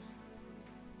ye.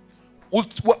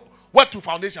 What to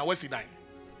foundation? Where's he dying?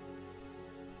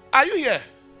 Are you here?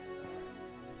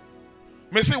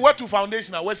 Messi, what to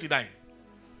foundation? Where's he dying?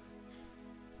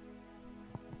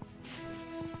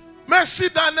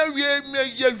 Messi down we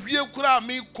kura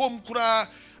me kom kura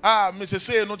Mrs.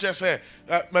 Say no just say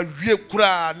my we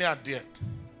kura near there.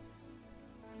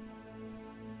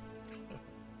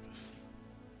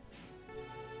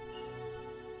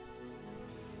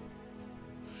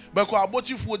 But ko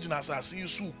abochi fo gina asase yi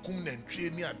su kum na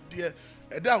ntwe ni ade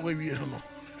e da we wie no.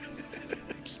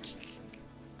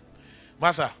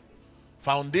 Master,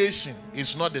 foundation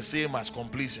is not the same as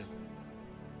completion.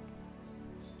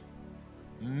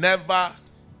 Never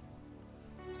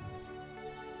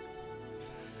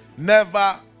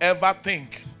ever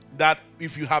think that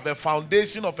if you have a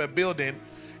foundation of a building,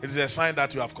 it is a sign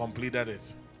that you have completed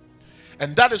it.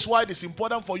 And that is why it is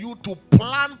important for you to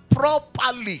plan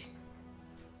properly,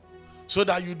 so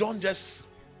that you don't just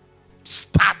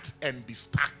start and be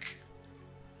stuck.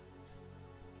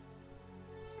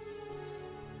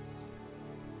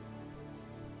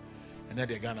 And then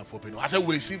they're gonna open. I said,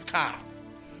 we receive car.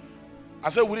 I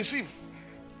said, we receive.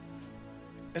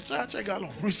 It's a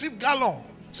gallon. Receive gallon.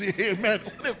 Say, amen.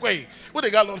 What the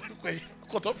gallon?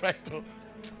 Cut off right.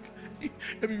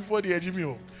 Before the edge,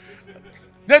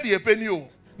 Nedi a penny.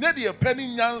 Nedi a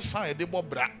penny yan side the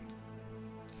bobra.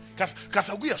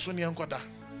 Kasaguya Sony Ankoda.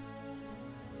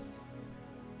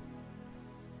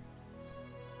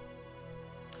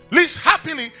 Least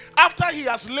happily, after he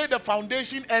has laid the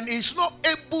foundation and he's not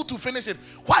able to finish it.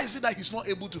 Why is it that he's not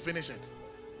able to finish it?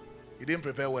 He didn't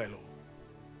prepare well.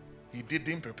 He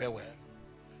didn't prepare well.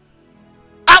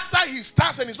 After he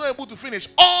starts and he's not able to finish,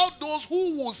 all those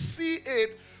who will see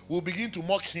it will begin to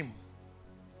mock him.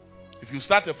 If you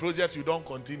start a project, you don't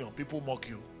continue, people mock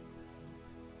you.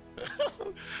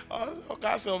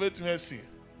 Okay, so wait to see.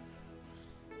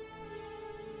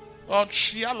 Oh,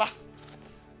 chiala.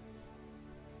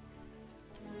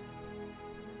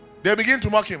 They begin to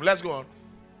mock him. Let's go on.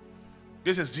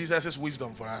 This is Jesus'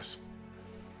 wisdom for us.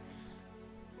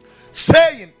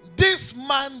 Saying, this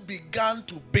man began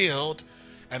to build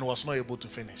and was not able to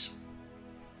finish.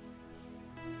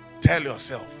 Tell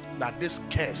yourself that this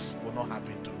curse will not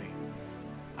happen to me.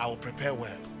 I will prepare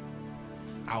well.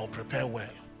 I will prepare well.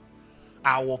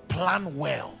 I will plan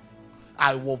well.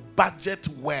 I will budget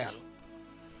well.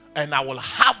 And I will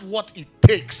have what it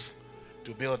takes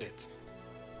to build it.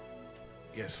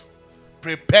 Yes.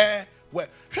 Prepare well.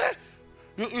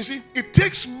 You see, it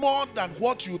takes more than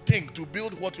what you think to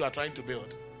build what you are trying to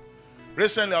build.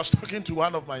 Recently, I was talking to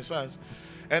one of my sons,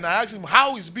 and I asked him,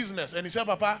 how is business? And he said,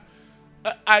 Papa,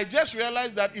 I just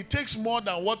realized that it takes more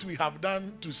than what we have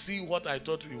done to see what I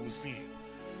thought we would see.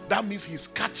 That means he's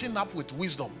catching up with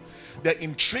wisdom. The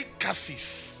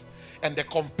intricacies and the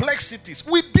complexities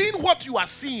within what you are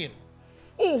seeing.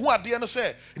 Oh, what the end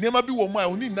say?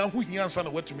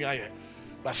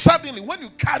 But suddenly, when you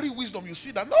carry wisdom, you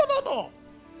see that no.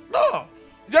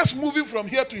 Just moving from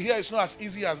here to here is not as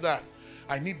easy as that.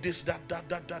 I need this, that,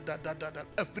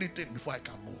 everything before I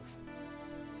can move.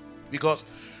 Because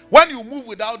when you move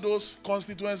without those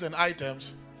constituents and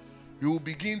items, you will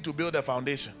begin to build a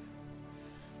foundation.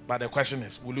 But the question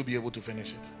is, will you be able to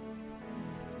finish it?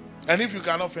 And if you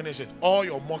cannot finish it, all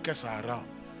your mockers are around.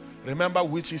 Remember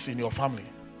witches in your family.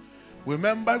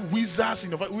 Remember wizards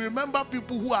in your family. Remember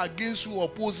people who are against you,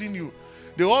 opposing you.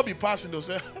 They all be passing. They'll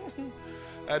say,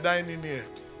 I died in here.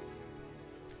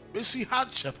 We see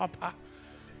hardship, Papa.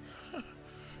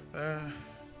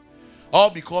 All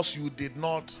because you did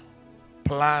not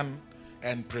plan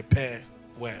and prepare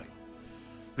well.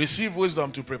 Receive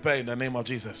wisdom to prepare in the name of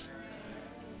Jesus.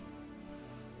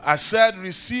 I said,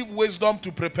 receive wisdom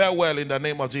to prepare well in the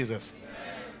name of Jesus.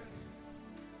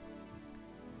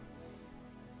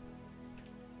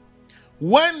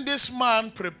 When this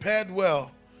man prepared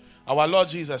well, our Lord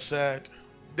Jesus said,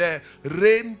 the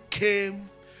rain came,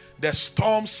 the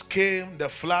storms came, the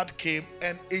flood came,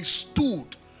 and it stood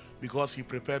because he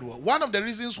prepared well. One of the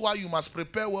reasons why you must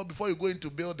prepare well before you go into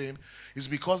building is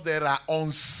because there are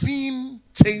unseen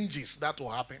changes that will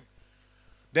happen.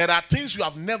 There are things you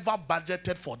have never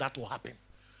budgeted for that will happen.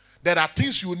 There are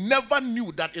things you never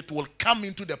knew that it will come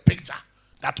into the picture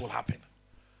that will happen.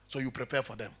 So you prepare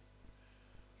for them.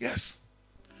 Yes.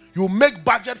 You make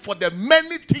budget for the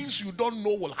many things you don't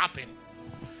know will happen.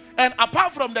 And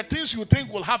apart from the things you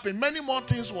think will happen, many more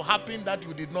things will happen that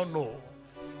you did not know.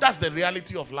 That's the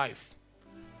reality of life.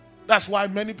 That's why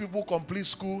many people complete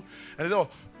school and say, oh,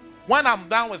 when I'm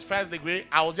done with first degree,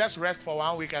 I will just rest for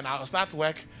 1 week and I'll start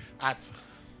work at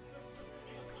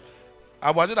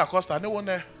Abwajida Costa. No one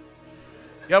there.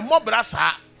 You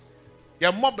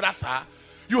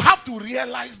have to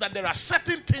realize that there are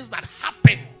certain things that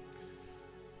happen.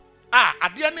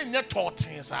 At the end of your taught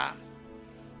things.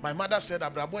 My mother said,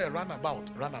 Abraboy, run about.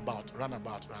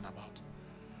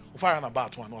 If I run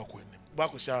about one,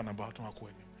 back with run about one.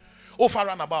 If I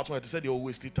run about one, they said you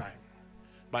wasted time.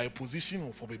 By a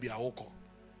position for baby Aoko.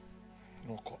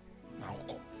 Noko.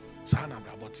 Sana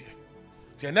Abrabotie.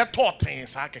 They never taught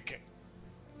things.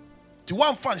 The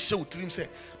one fan show to him say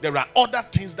there are other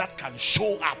things that can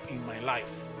show up in my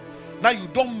life. Now you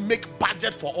don't make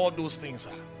budget for all those things.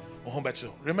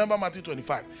 Remember Matthew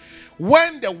 25.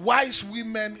 When the wise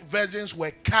women, virgins, were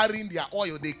carrying their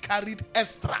oil, they carried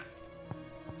extra.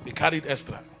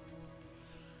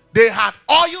 They had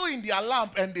oil in their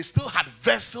lamp and they still had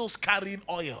vessels carrying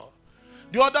oil.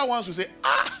 The other ones will say,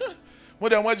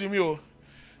 what do you mean?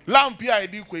 Lamp here, I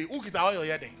do quick. Who get oil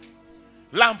here?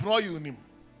 Lamp no oil nim.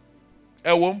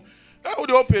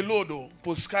 Would open load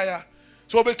poskaya.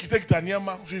 So be kita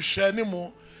niema, we share ni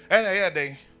mo. And a year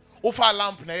then. Offer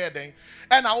lamp na year then.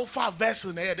 And I offer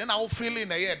vessel na year then. I will fill in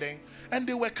na year then. And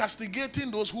they were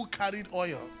castigating those who carried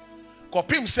oil.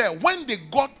 Kopim said, when they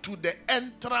got to the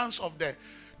entrance of the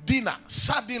dinner,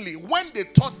 suddenly, when they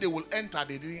thought they will enter,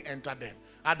 they didn't enter then.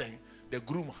 And then the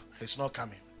groom is not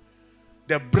coming.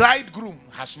 The bridegroom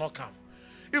has not come.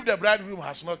 If the bridegroom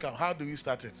has not come, how do we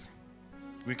start it?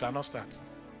 We cannot start.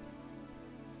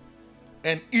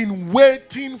 And in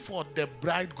waiting for the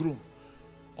bridegroom,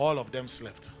 all of them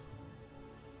slept.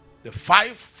 The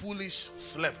 5 foolish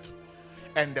slept,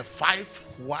 and the 5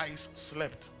 wise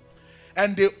slept.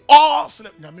 And they all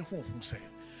slept.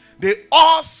 They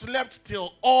all slept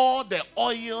till all the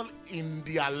oil in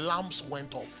their lamps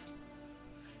went off.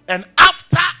 And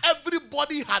after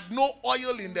everybody had no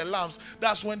oil in the lamps,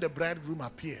 that's when the bridegroom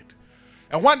appeared.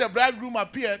 And when the bridegroom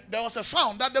appeared, there was a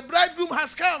sound that the bridegroom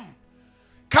has come.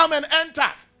 Come and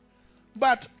enter.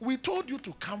 But we told you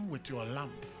to come with your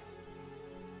lamp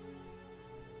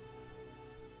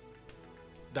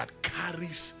that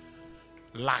carries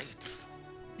light.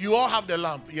 You all have the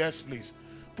lamp. Yes, please.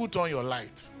 Put on your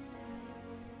light.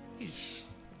 Ish,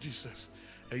 Jesus.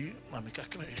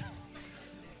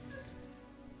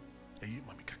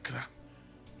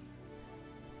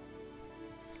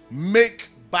 Make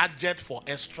budget for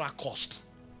extra cost.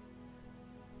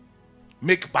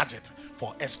 Make budget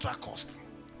for extra cost.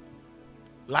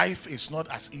 Life is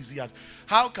not as easy as.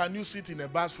 How can you sit in a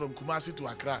bus from Kumasi to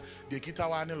Accra? The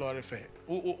Kitawani lorry fare.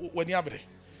 When you abre.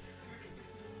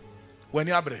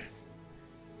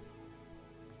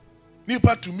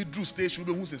 Nipa to me Drew station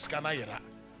who's a scanner yera.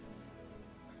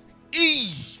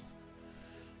 If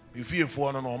you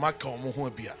for no maka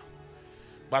omo bia.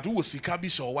 But who was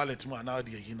sikabi or wallet man now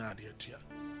the hina dia.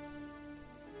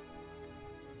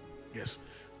 Yes.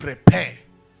 Prepare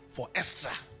for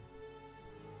extra.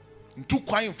 Ntu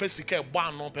kwan fa sika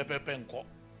gba no pepepe nko.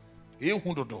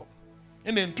 Ehun dodo.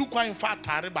 Ene ntu kwan fa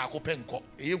tare ba ko pe nko.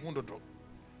 Ehun dodo.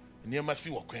 Niema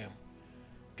si wo kwan.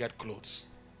 Get clothes.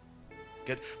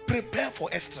 Prepare for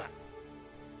extra.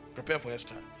 Prepare for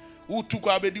extra. Who took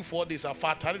abedi 4 days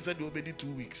after tare said they obedi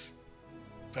 2 weeks.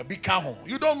 For big home.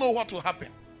 You don't know what will happen.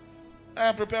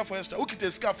 Prepare for extra. Who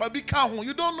kite ska for big home.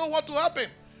 You don't know what will happen.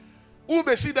 Who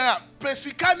be see that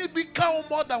pesikani become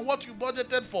more than what you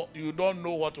budgeted for. You don't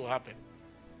know what will happen.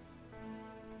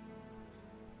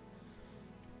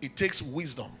 It takes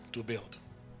wisdom to build.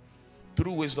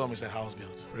 Through wisdom is a house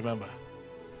built. Remember.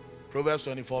 Proverbs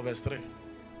 24 verse 3.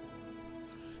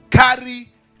 Carry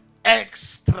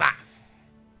extra.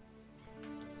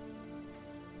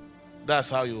 That's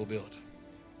how you will build.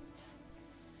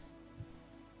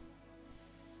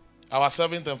 Our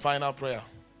 7th and final prayer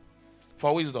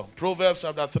for wisdom. Proverbs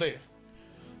chapter 3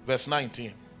 verse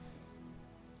 19.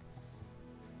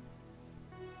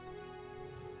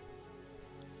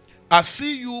 I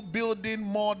see you building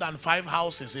more than 5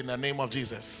 houses in the name of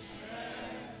Jesus.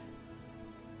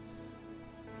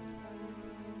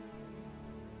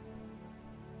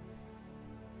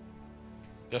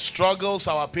 The struggles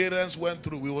our parents went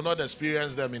through, we will not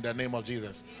experience them in the name of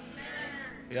Jesus.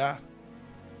 Yeah.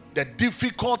 The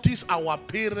difficulties our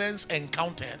parents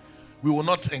encountered, we will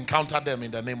not encounter them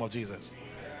in the name of Jesus.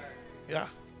 Yeah.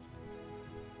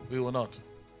 We will not.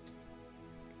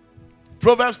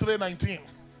 Proverbs 3:19.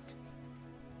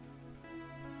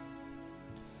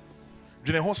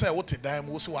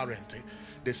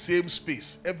 The same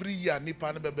space every year.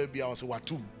 Nipa baby, I was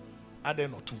watum. I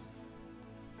then otum.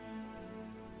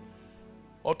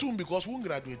 Otum because one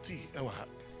graduate.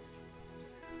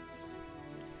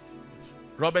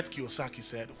 Robert Kiyosaki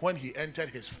said when he entered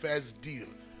his first deal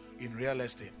in real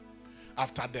estate,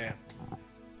 after the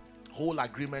whole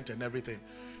agreement and everything,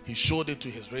 he showed it to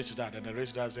his rich dad, and the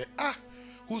rich dad said,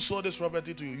 who sold this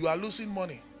property to you? You are losing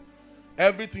money.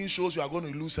 Everything shows you are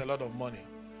going to lose a lot of money.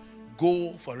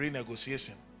 Go for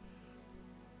renegotiation.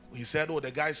 He said,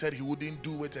 the guy said he wouldn't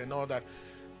do it and all that.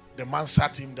 The man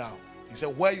sat him down. He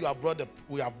said, where you have bought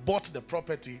the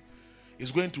property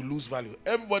is going to lose value.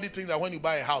 Everybody thinks that when you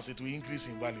buy a house, it will increase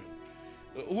in value.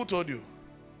 Who told you?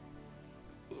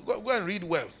 Go and read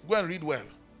well. Go and read well.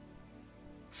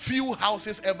 Few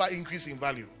houses ever increase in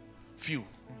value. Few.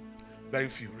 Very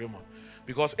few, Raymond.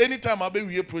 Because anytime I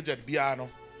be a project,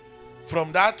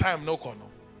 from that time, no corner.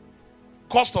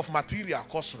 Cost of material,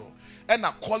 cost row. And the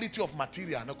quality of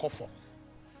material, no conform.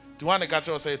 To one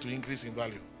catcher say to increase in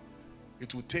value.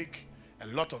 It will take a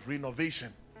lot of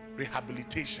renovation,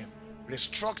 rehabilitation,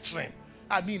 restructuring.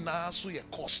 I mean, now so your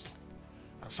cost.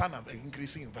 And some are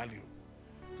increasing in value.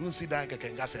 Don't see that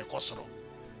can gas a cost row.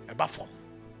 A bathroom.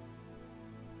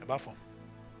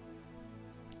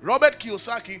 Robert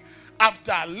Kiyosaki,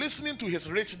 after listening to his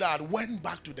rich dad, went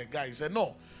back to the guy. He said,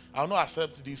 no, I will not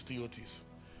accept these TOTs.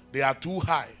 They are too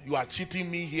high. You are cheating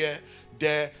me here,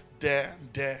 there.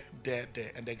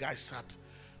 And the guy sat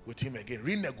with him again,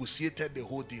 renegotiated the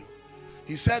whole deal.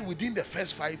 He said within the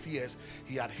first 5 years,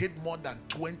 he had hit more than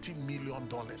 $20 million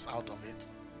out of it.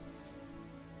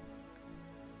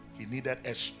 He needed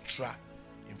extra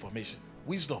information.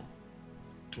 Wisdom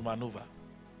to maneuver.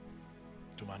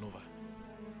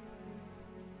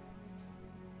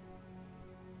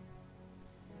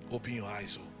 Open your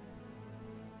eyes.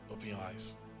 Open your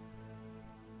eyes.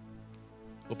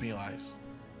 Open your eyes.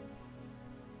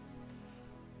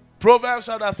 Proverbs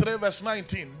chapter 3 verse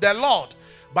 19. The Lord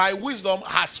by wisdom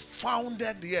has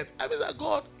founded the earth. I mean that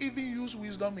God even used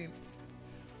wisdom in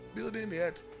building the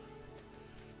earth.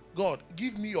 God,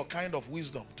 give me your kind of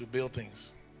wisdom to build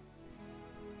things.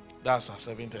 That's our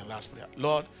 7th and last prayer.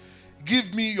 Lord,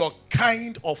 give me your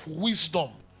kind of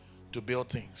wisdom to build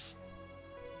things.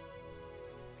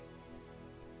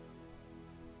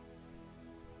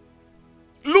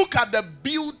 Look at the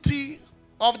beauty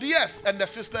of the earth and the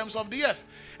systems of the earth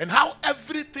and how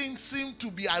everything seemed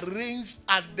to be arranged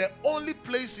at the only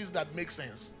places that make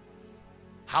sense.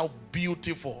 How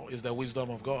beautiful is the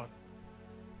wisdom of God.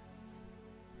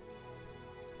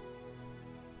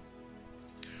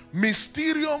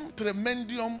 Mysterium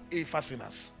tremendium e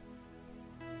fascinas.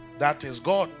 That is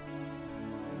God.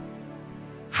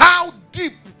 How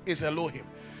deep is Elohim?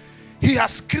 He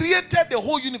has created the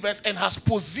whole universe and has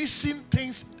positioned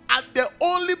things at the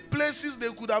only places they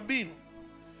could have been.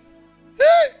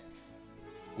 Hey!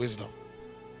 Wisdom.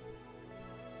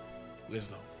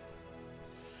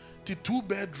 The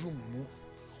 2-bedroom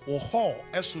or hall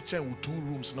with 2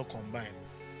 rooms not combined.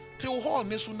 Till hall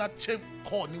nesu na check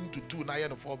hall nim to 2 na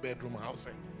 4-bedroom house.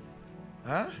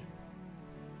 Huh?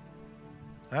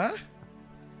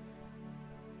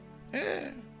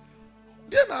 Eh.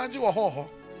 Dia na aji wo ho.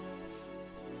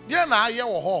 Dia na aye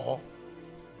wo ho.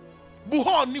 Bu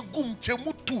hall ni gum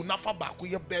chemu 2 na fa ba ko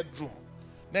ye bedroom.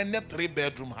 Na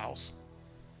 3-bedroom house.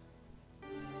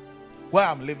 Where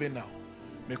I'm living now.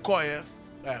 Me call here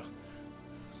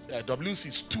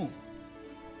WC's 2.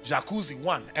 Jacuzzi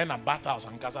 1 and a bathhouse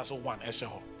and Casa 1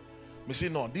 Esheho. Me say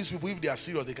no, these people, if they are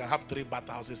serious, they can have 3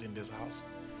 bathhouses in this house.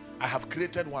 I have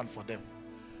created one for them.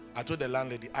 I told the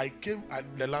landlady, I came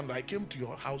to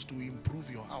your house to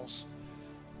improve your house.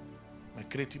 Me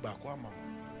create it back one mama.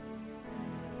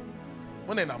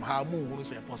 When I'm hamu, when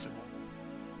say possible.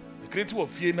 Me create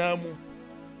of fear namu,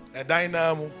 a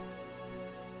dynamo.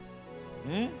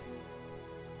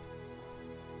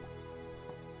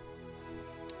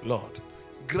 Lord,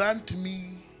 grant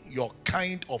me your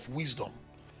kind of wisdom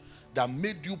that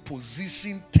made you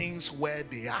position things where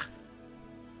they are.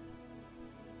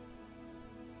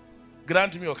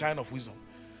 Grant me your kind of wisdom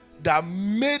that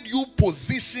made you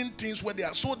position things where they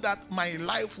are, so that my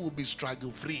life will be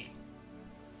struggle free.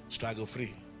 Struggle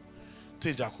free.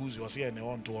 Take jacuzzi was here and they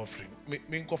want to offering.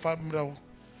 Minkofa mreo.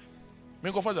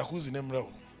 Minkofa jacuzzi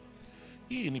nemreo.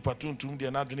 Hii ni patuntum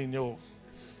dia na dwene nyo.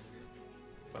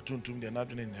 Patuntum dia na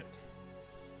dwene nyo.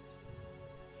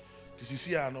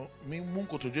 Tisisi ano min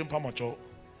munko to dwen pamacho.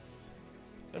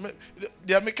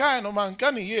 Dia mekai no man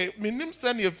kan ye minim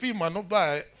send ye fi ma no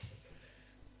ba.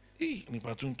 Hii ni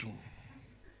patuntum.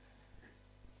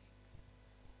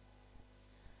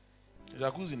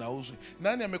 Jacuzzi na usu.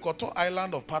 Nani amekoto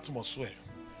island of Patmos swear.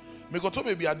 Mekoto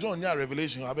baby a John ya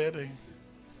revelation abede.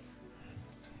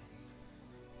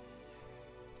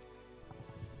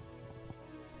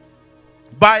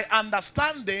 By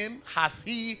understanding hath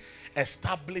he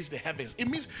established the heavens. It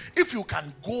means if you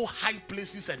can go high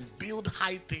places and build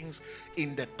high things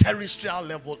in the terrestrial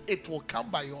level, it will come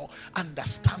by your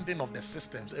understanding of the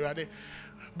systems.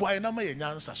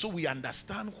 So we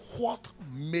understand what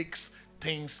makes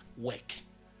things work.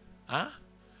 Huh?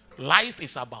 Life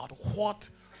is about what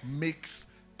makes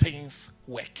things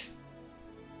work.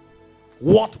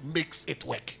 What makes it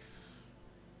work?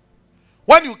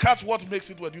 When you catch what makes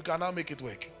it work, you can now make it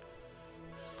work.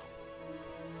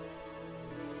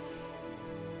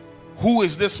 Who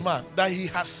is this man? That he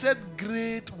has said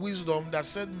great wisdom, that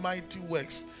said mighty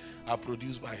works are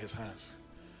produced by his hands.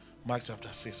 Mark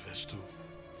chapter 6 verse 2.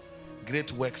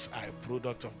 Great works are a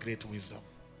product of great wisdom.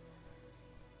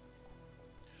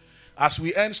 As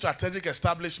we end strategic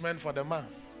establishment for the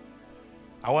month,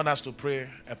 I want us to pray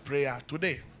a prayer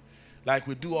today. Like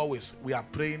we do always, we are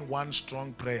praying one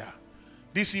strong prayer.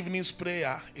 This evening's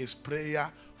prayer is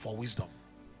prayer for wisdom.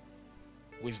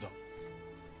 Wisdom.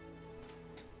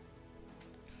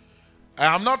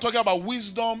 I'm not talking about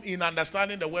wisdom in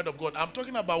understanding the word of God. I'm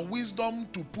talking about wisdom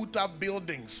to put up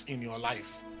buildings in your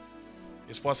life.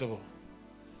 It's possible.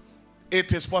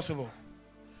 It is possible.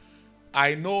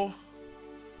 I know.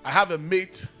 I have a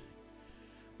mate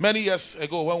many years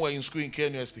ago when we were in school in K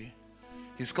University.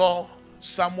 He's called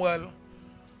Samuel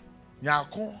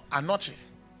Nyako Anoche.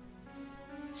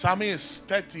 Sammy is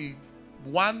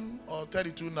 31 or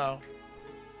 32 now.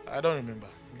 I don't remember,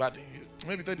 but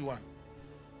maybe 31.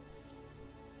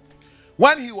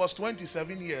 When he was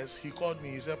 27 years, he called me.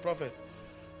 He said, Prophet,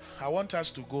 I want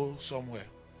us to go somewhere.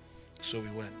 So we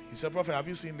went. He said, Prophet, have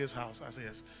you seen this house? I said,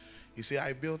 yes. He said,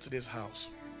 I built this house.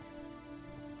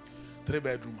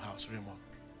 3-bedroom house, Raymond.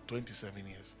 27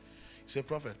 years. He said,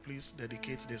 Prophet, please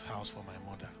dedicate this house for my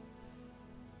mother.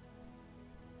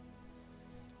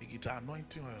 Me guitar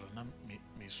anointing oil na me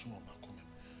su o makome.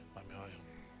 Ma me oil.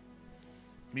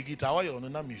 Me guitar oil no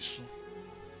na me su.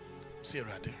 See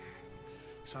rade.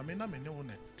 Same na me ne won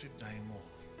eti dan mo.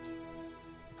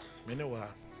 Me ne wa.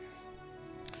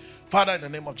 Father, in the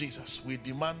name of Jesus, we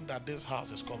demand that this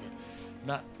house is covered.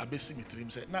 Na abesi mi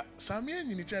trim say na same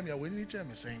nyini cha me a wani cha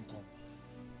me say nkom.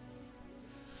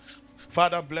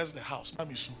 Father, bless the house. Na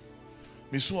me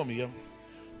su o me yam.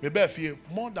 Me be fie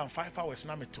more than 5 hours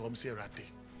na me tell me say rade.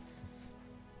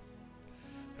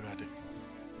 Rade.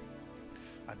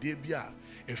 Ade bia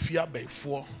efia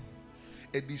baifo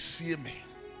edi sie me.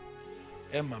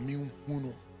 Emma mi hu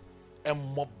no.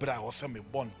 Emmo bra o se me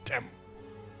bon tem.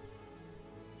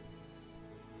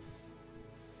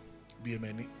 Be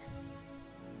many.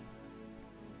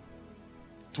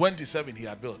 27 he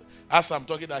had built. As I'm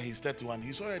talking that he's 31,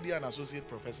 he's already an associate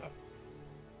professor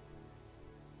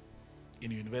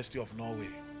in the University of Norway.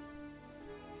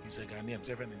 He's a Ghanaian,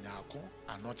 7 in Yako,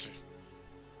 Anoche.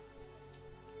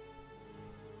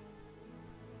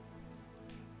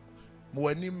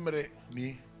 Moenimre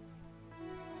ni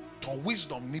to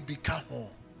wisdom ni bika ho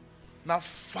na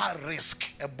far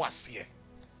risk e boasie.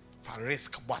 Far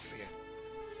risk boasie.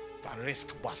 Far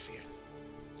risk boasie.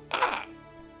 Ah.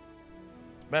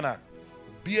 Bernard,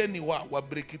 be anyone wa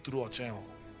break it through a channel.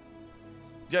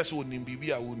 Just wouldn't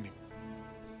be a wounding.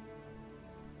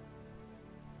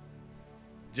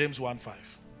 James 1:5.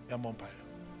 Yam umpire.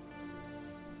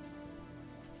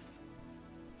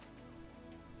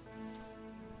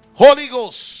 Holy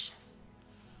Ghost,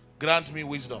 grant me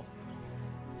wisdom.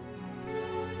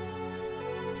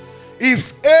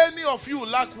 If any of you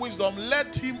lack wisdom,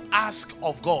 let him ask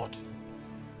of God.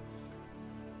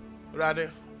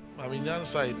 Rather, I mean,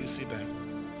 inside this day.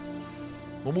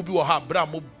 Momu bi wo ha bra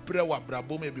mo bre wa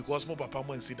brabo me because mo papa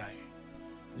mo nsi dan.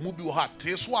 Momu bi wo ha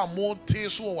teso mo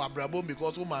teso wa brabo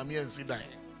because mo mama nsi dan.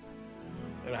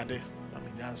 Rather, I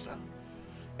mean, answer.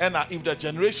 And if the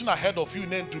generation ahead of you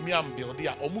need to me and build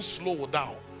there, almost slow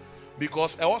down.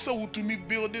 Because I also want to me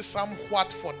build this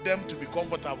somewhat for them to be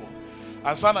comfortable.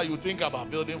 And so now you think about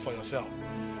building for yourself.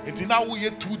 Until now we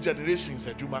have 2 generations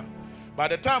adwuma. By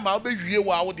the time I'll be here,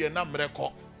 I will be a number.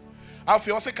 I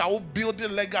feel like I will build the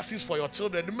legacies for your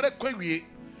children. The miracle we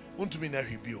want to be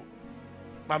never build.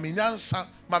 Mami nyansa,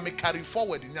 mami carry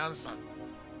forward nyansa,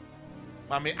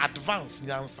 mami advance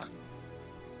nyansa.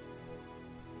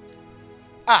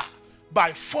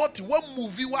 By 40, one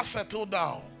movie was settled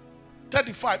down.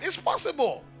 35, it's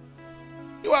possible.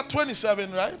 You are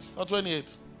 27, right? Or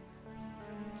 28?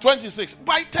 26.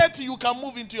 By 30, you can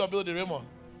move into your building, Raymond.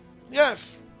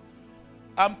 Yes.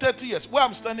 I'm 30 years. Where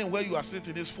I'm standing, where you are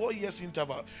sitting, is 4 years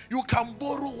interval. You can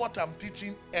borrow what I'm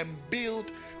teaching and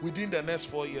build within the next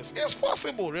 4 years. It's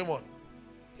possible, Raymond.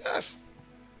 Yes.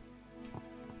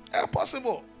 It's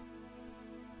possible.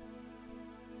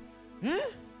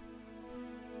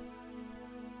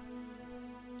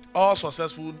 All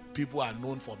successful people are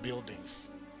known for buildings.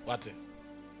 What?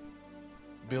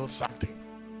 Build something.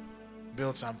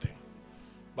 Build something.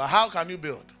 But how can you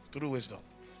build? Through wisdom.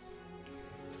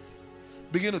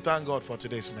 Begin to thank God for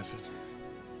today's message.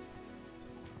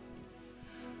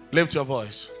 Lift your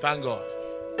voice. Thank God.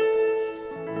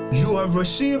 You have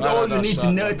received all you need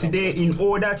to know today in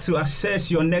order to access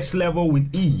your next level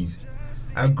with ease.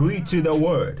 Agree to the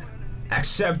word.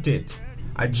 Accept it.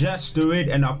 Adjust to it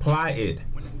and apply it.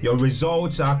 Your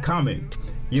results are coming.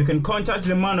 You can contact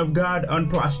the man of God on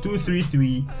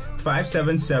 +233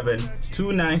 577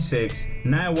 296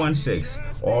 916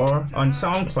 or on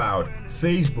SoundCloud,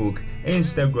 Facebook,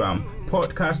 Instagram,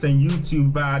 podcast and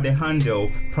YouTube via the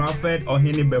handle Prophet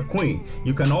Ohene Bekwin.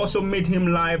 You can also meet him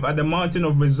live at the Mountain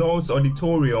of Results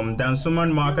Auditorium,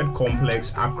 Dansoman Market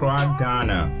Complex, Accra,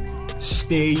 Ghana.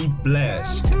 Stay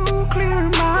blessed. To clear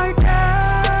my debt.